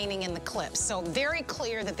 800 remaining in the clips. So very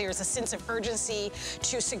clear that there's a sense of urgency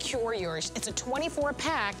to secure yours. It's a 24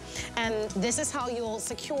 pack, and this is how you'll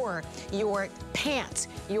secure your pants,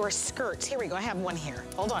 your skirts. Here we go, I have one here.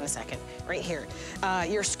 Hold on a second, right here.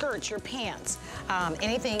 Your skirts, your pants,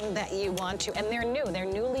 anything that you want to, and they're new, they're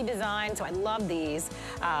newly designed, so I love these.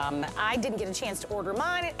 I didn't get a chance to order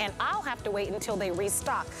mine, and I'll have to wait until they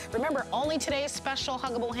restock. Remember, only today's special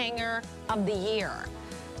huggable hanger of the year.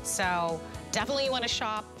 So definitely you want to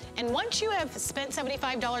shop. And once you have spent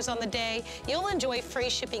 $75 on the day, you'll enjoy free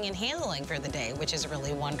shipping and handling for the day, which is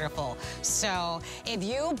really wonderful. So if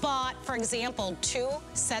you bought, for example, 2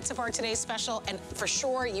 sets of our today's special, and for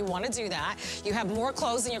sure you want to do that, you have more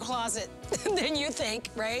clothes in your closet than you think,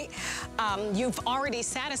 right? You've already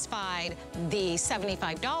satisfied the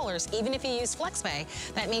 $75, even if you use FlexPay.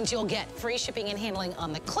 That means you'll get free shipping and handling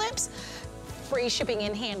on the clips, free shipping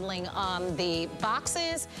and handling on the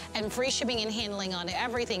boxes and free shipping and handling on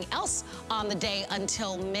everything else on the day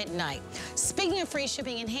until midnight. Speaking of free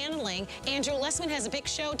shipping and handling, Andrew Lessman has a big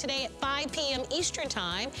show today at 5 p.m. Eastern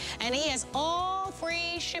Time, and he has all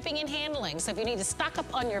free shipping and handling. So if you need to stock up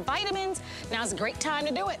on your vitamins, now's a great time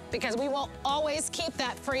to do it, because we will always keep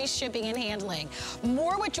that free shipping and handling.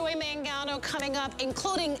 More with Joy Mangano coming up,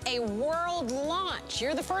 including a world launch.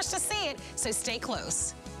 You're the first to see it, so stay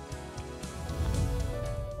close.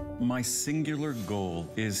 My singular goal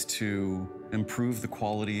is to improve the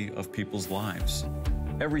quality of people's lives.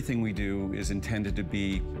 Everything we do is intended to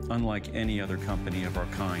be unlike any other company of our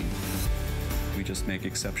kind. We just make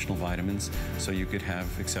exceptional vitamins so you could have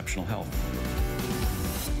exceptional health.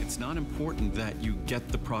 It's not important that you get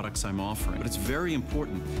the products I'm offering, but it's very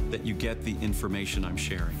important that you get the information I'm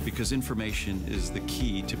sharing, because information is the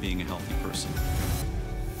key to being a healthy person.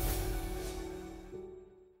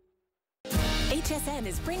 HSN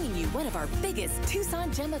is bringing you one of our biggest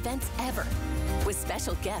Tucson Gem events ever, with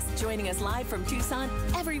special guests joining us live from Tucson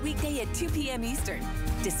every weekday at 2 p.m. Eastern.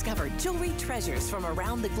 Discover jewelry treasures from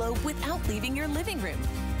around the globe without leaving your living room,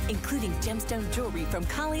 including gemstone jewelry from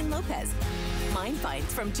Colleen Lopez, mine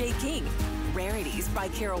finds from Jay King, rarities by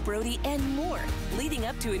Carol Brody, and more, leading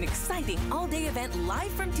up to an exciting all-day event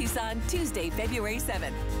live from Tucson Tuesday, February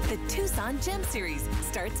 7th. The Tucson Gem Series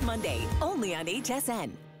starts Monday, only on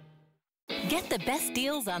HSN. Get the best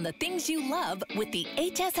deals on the things you love with the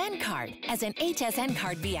HSN card. As an HSN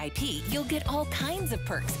card VIP, you'll get all kinds of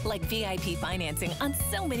perks, like VIP financing on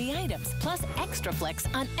so many items, plus extra flex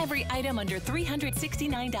on every item under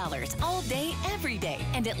 $369 all day, every day,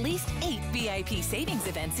 and at least 8 VIP savings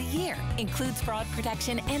events a year. Includes fraud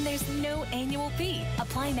protection, and there's no annual fee.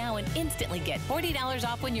 Apply now and instantly get $40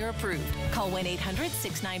 off when you're approved. Call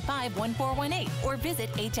 1-800-695-1418 or visit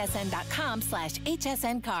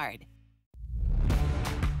hsn.com/HSN card.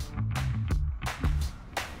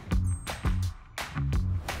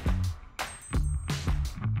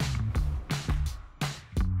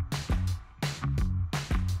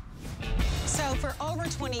 So for over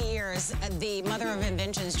 20 years, the mother of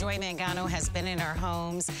inventions, Joy Mangano, has been in our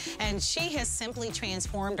homes, and she has simply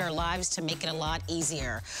transformed our lives to make it a lot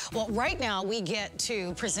easier. Well, right now we get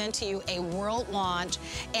to present to you a world launch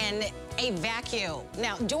and a vacuum.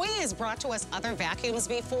 Now, Joy has brought to us other vacuums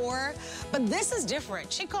before, but this is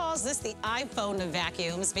different. She calls this the iPhone of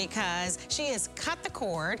vacuums because she has cut the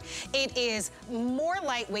cord. It is more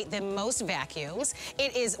lightweight than most vacuums.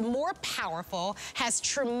 It is more powerful, has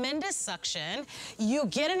tremendous suction. You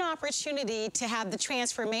get an opportunity to have the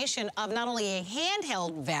transformation of not only a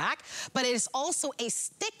handheld vac, but it is also a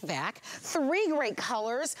stick vac. 3 great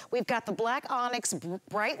colors. We've got the black onyx,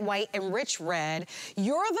 bright white, and rich red.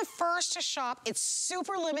 You're the first to shop. It's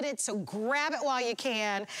super limited, so grab it while you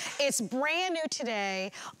can. It's brand new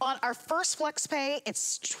today. On our first flex pay,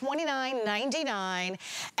 it's $29.99.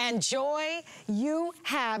 And Joy, you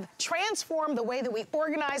have transformed the way that we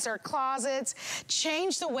organize our closets,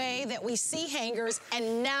 changed the way that we see hangers,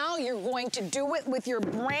 and now you're going to do it with your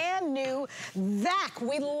brand new vac.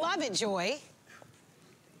 We love it, Joy.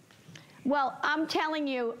 Well, I'm telling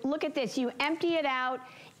you, look at this. You empty it out,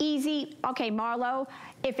 easy. Okay, Marlo,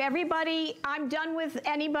 if everybody, I'm done with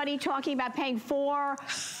anybody talking about paying $400,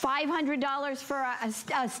 $500 for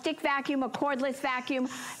a stick vacuum, a cordless vacuum.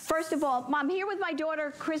 First of all, I'm here with my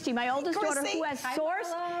daughter, Christy, my oldest daughter, who has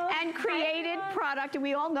sourced and created product, and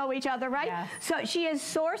we all know each other, right? Yes. So she has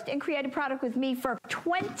sourced and created product with me for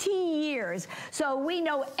 20 years. So we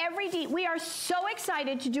know we are so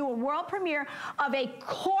excited to do a world premiere of a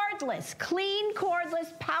cordless, clean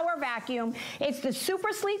cordless power vacuum. It's the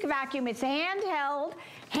super sleek vacuum. It's handheld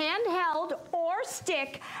or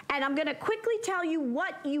stick, and I'm gonna quickly tell you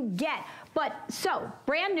what you get. But so,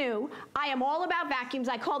 brand new, I am all about vacuums.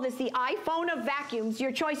 I call this the iPhone of vacuums.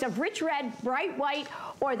 Your choice of rich red, bright white,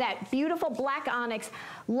 or that beautiful black onyx.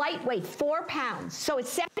 Lightweight, 4 pounds. So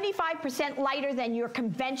it's 75% lighter than your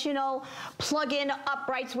conventional plug-in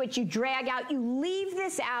uprights, which you drag out. You leave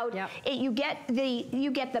this out. Yep. You get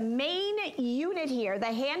the main unit here, the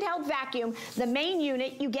handheld vacuum, the main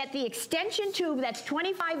unit. You get the extension tube that's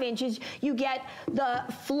 25 inches. You get the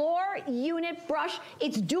floor unit brush.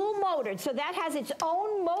 It's dual motored, so that has its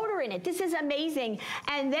own motor in it. This is amazing.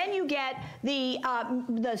 And then you get the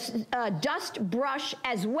dust brush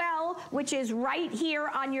as well, which is right here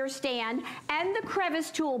on your stand, and the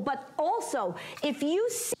crevice tool. But also, if you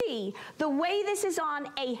see the way this is on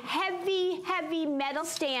a heavy, heavy metal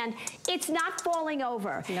stand, it's not falling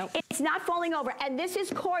over. Nope. It's not falling over. And this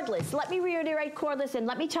is cordless. Let me reiterate cordless, and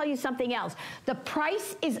let me tell you something else. The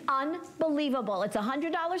price is unbelievable. It's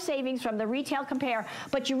 $100 savings from the retail compare,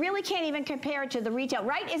 but you really can't even compare it to the retail,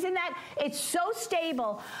 right? Isn't that? It's so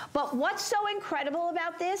stable. But what's so incredible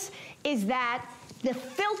about this is that the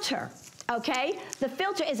filter, okay? The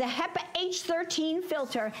filter is a HEPA H13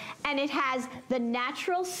 filter, and it has the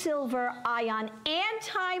natural silver ion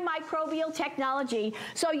antimicrobial technology.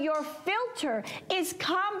 So your filter is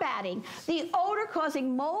combating the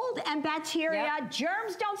odor-causing mold and bacteria. Yep.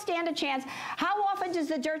 Germs don't stand a chance. How often does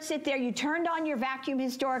the dirt sit there? You turned on your vacuum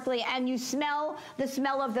historically, and you smell the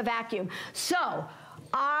smell of the vacuum. So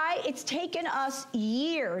it's taken us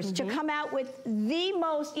years to come out with the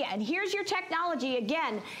most, and here's your technology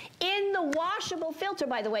again, in the washable filter,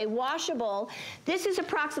 by the way, washable. This is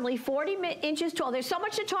approximately 40 inches tall. There's so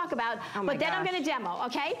much to talk about, but then I'm gonna demo,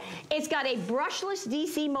 okay? It's got a brushless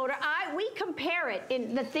DC motor. We compare it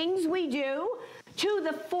in the things we do to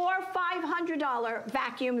the $400, $500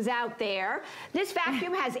 vacuums out there. This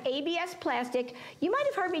vacuum has ABS plastic. You might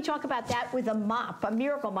have heard me talk about that with a mop, a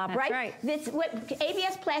Miracle Mop, right? That's right.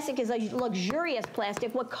 ABS plastic is a luxurious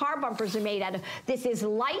plastic, what car bumpers are made out of. This is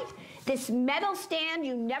light. This metal stand,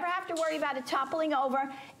 you never have to worry about it toppling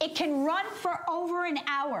over. It can run for over an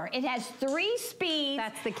hour. It has 3 speeds.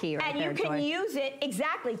 That's the key right there, Joy. And you can use it,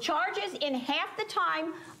 exactly, charges in half the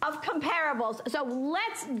time of comparables. So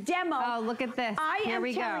let's demo. Oh, look at this. Here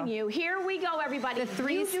we go. Here we go, everybody. The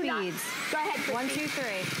 3 speeds. Go ahead, Christy. 1, 2,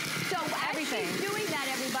 3. So everything. As she's doing that,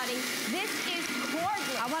 everybody, this is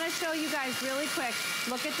cordless. I want to show you guys really quick.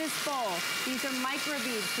 Look at this bowl. These are micro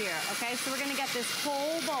beads here, okay? So we're going to get this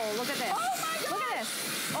whole bowl. Look at this. Oh, my God. Look at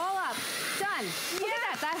this. All up. Done. Look at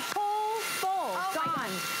that. That whole bowl gone.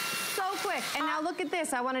 So quick. And now look at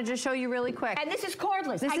this. I want to just show you really quick. And this is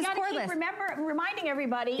cordless. This is cordless. Keep reminding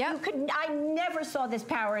everybody, I never saw this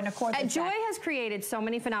power in a cordless Joy has created so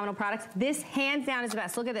many phenomenal products. This, hands down, is the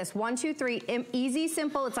best. Look at this. 1, 2, 3. Easy,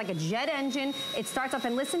 simple. It's like a jet engine. It starts up,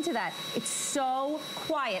 and listen to that. It's so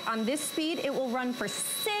quiet. On this speed, it will run for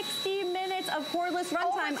 60 minutes of cordless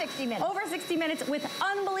runtime. Over 60 minutes. Over 60 minutes with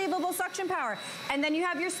unbelievable suction power. And then you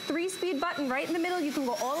have your 3-speed button right in the middle. You can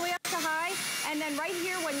go all the way up to high. And then right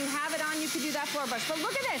here, when you have it on, you can do that floor brush. But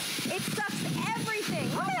look at this. It sucks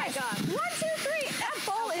everything. Look at this. God. 1, 2, 3. That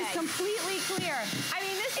bowl is completely clear. I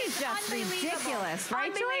mean, this is just ridiculous,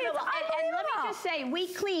 right? Unbelievable. And let me just say, we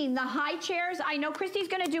clean the high chairs. I know Christy's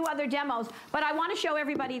going to do other demos, but I want to show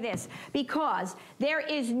everybody this because there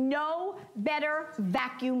is no better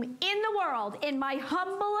vacuum in the world, in my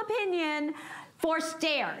humble opinion, for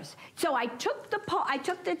stairs. So I took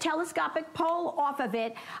the telescopic pole off of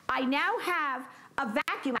it. I now have a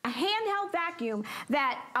vacuum, a handheld vacuum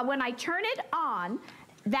that when I turn it on,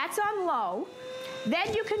 that's on low.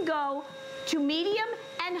 Then you can go to medium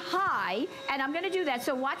and high, and I'm gonna do that.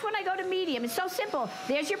 So watch when I go to medium. It's so simple.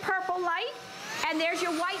 There's your purple light, and there's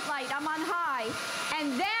your white light. I'm on high.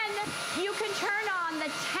 And then you can turn on the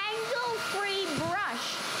tangle-free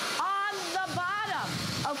brush on the bottom.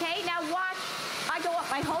 Okay, now watch. I go up,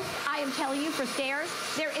 I am telling you, for stairs,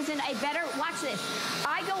 there isn't a better, watch this.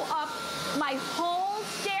 I go up my whole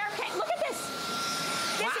staircase. Look at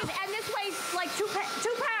this. And this weighs like 2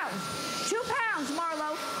 pounds. 2 pounds,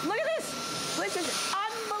 Marlo. Look at this. This is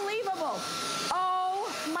unbelievable.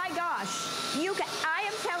 Oh my gosh. I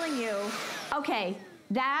am telling you, okay,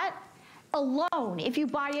 that alone, if you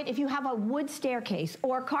buy it, if you have a wood staircase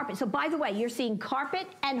or carpet. So by the way, you're seeing carpet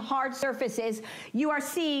and hard surfaces. You are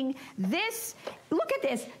seeing this. Look at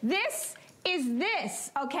this. This is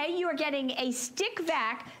this, okay? You are getting a stick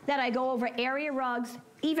vac that I go over area rugs,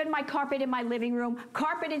 even my carpet in my living room,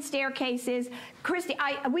 carpeted staircases. Christy,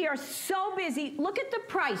 we are so busy. Look at the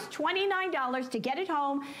price, $29 to get it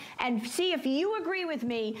home, and see if you agree with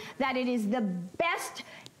me that it is the best,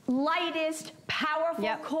 lightest, powerful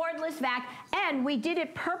cordless vac, and we did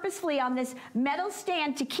it purposefully on this metal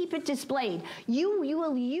stand to keep it displayed. You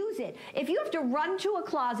will use it. If you have to run to a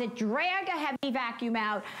closet, drag a heavy vacuum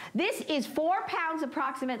out, this is 4 pounds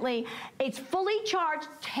approximately. It's fully charged,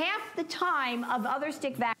 half the time of other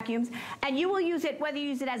stick vacuums, and you will use it, whether you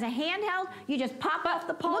use it as a handheld, you just pop off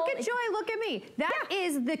the pole. Look at Joy, look at me. That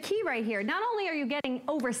is the key right here. Not only are you getting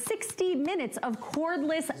over 60 minutes of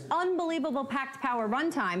cordless, unbelievable packed power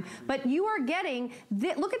runtime, time. But you are getting,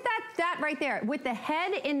 look at that right there. With the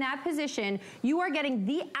head in that position, you are getting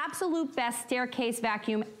the absolute best staircase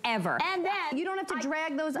vacuum ever. And then you don't have to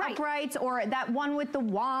drag those uprights, or that one with the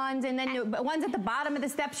wands, and then one's at the bottom of the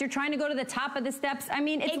steps. You're trying to go to the top of the steps. I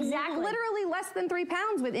mean, it's literally less than 3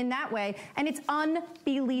 pounds in that way, and it's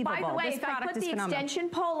unbelievable. By the way, if I put the extension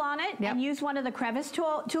pole on it and use one of the crevice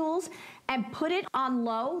tools and put it on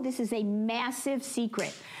low, this is a massive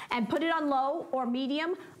secret, and put it on low or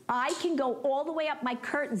medium, I can go all the way up my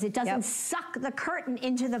curtains. It doesn't suck the curtain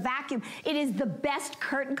into the vacuum. It is the best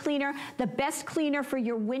curtain cleaner, the best cleaner for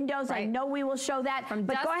your windows. I know we will show that. From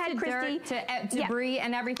but dust go ahead, to Christy. Dirt to debris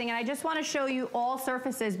and everything. And I just want to show you all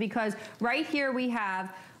surfaces, because right here we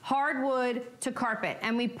have hardwood to carpet.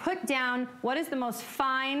 And we put down what is the most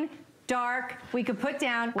fine, dark we could put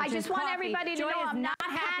down. I just want everybody to know I'm not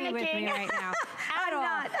happy panicking with me right now at all.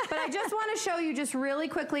 Not. But I just want to show you just really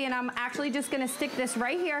quickly, and I'm actually just going to stick this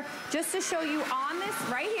right here just to show you on this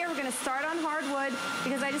right here. We're going to start on hardwood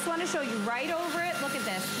because I just want to show you right over it. Look at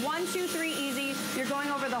this. 1, 2, 3, easy. You're going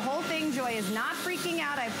over the whole thing. Joy is not freaking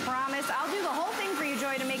out, I promise. I'll do the whole thing for you,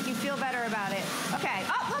 Joy, to make you feel better about it. Okay.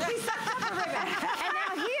 Oh, look, we sucked up a ribbon. And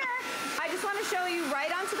now here, I just want to show you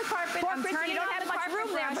right onto the carpet. I'm turning, you don't have much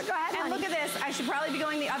room there, but go ahead. And look at this. I should probably be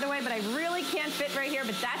going the other way, but I really can't fit right here,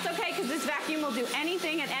 but that's okay, because this vacuum will do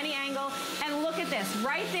anything at any angle. And look at this.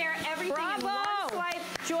 Right there, everything in one swipe.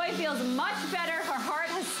 Joy feels much better. Her heart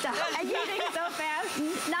has stopped beating so fast.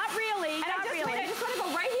 Not really. And I just want to go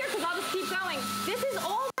right here, because I'll just keep going. This is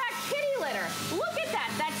all that kitty litter. Look at that.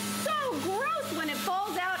 That's so gross when it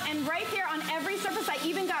falls out. And right there on every surface, I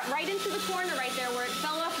even got right into the corner right there where it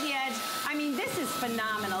fell off the edge. I mean, this is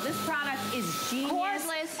phenomenal. This product is genius.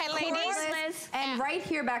 Cordless. And ladies, and right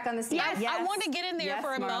here back on the side. Yes, I want to get in there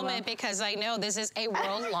for a moment, because I know this is a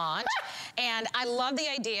world launch, and I love the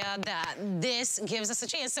idea that this gives us a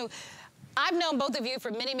chance. So I've known both of you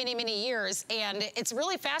for many, many, many years, and it's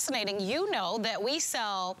really fascinating. You know that we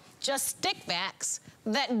sell just stick vacs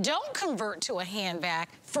that don't convert to a hand vac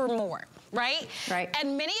for more, right? Right.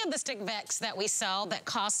 And many of the stick vacs that we sell that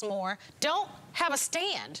cost more don't have a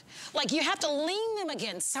stand. Like, you have to lean them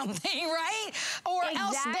against something, right? Or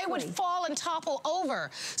else they would fall and topple over.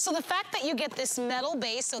 So the fact that you get this metal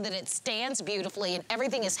base so that it stands beautifully and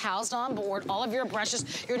everything is housed on board, all of your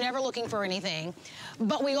brushes, you're never looking for anything.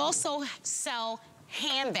 But we also sell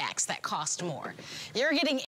hand vacs that cost more. You're getting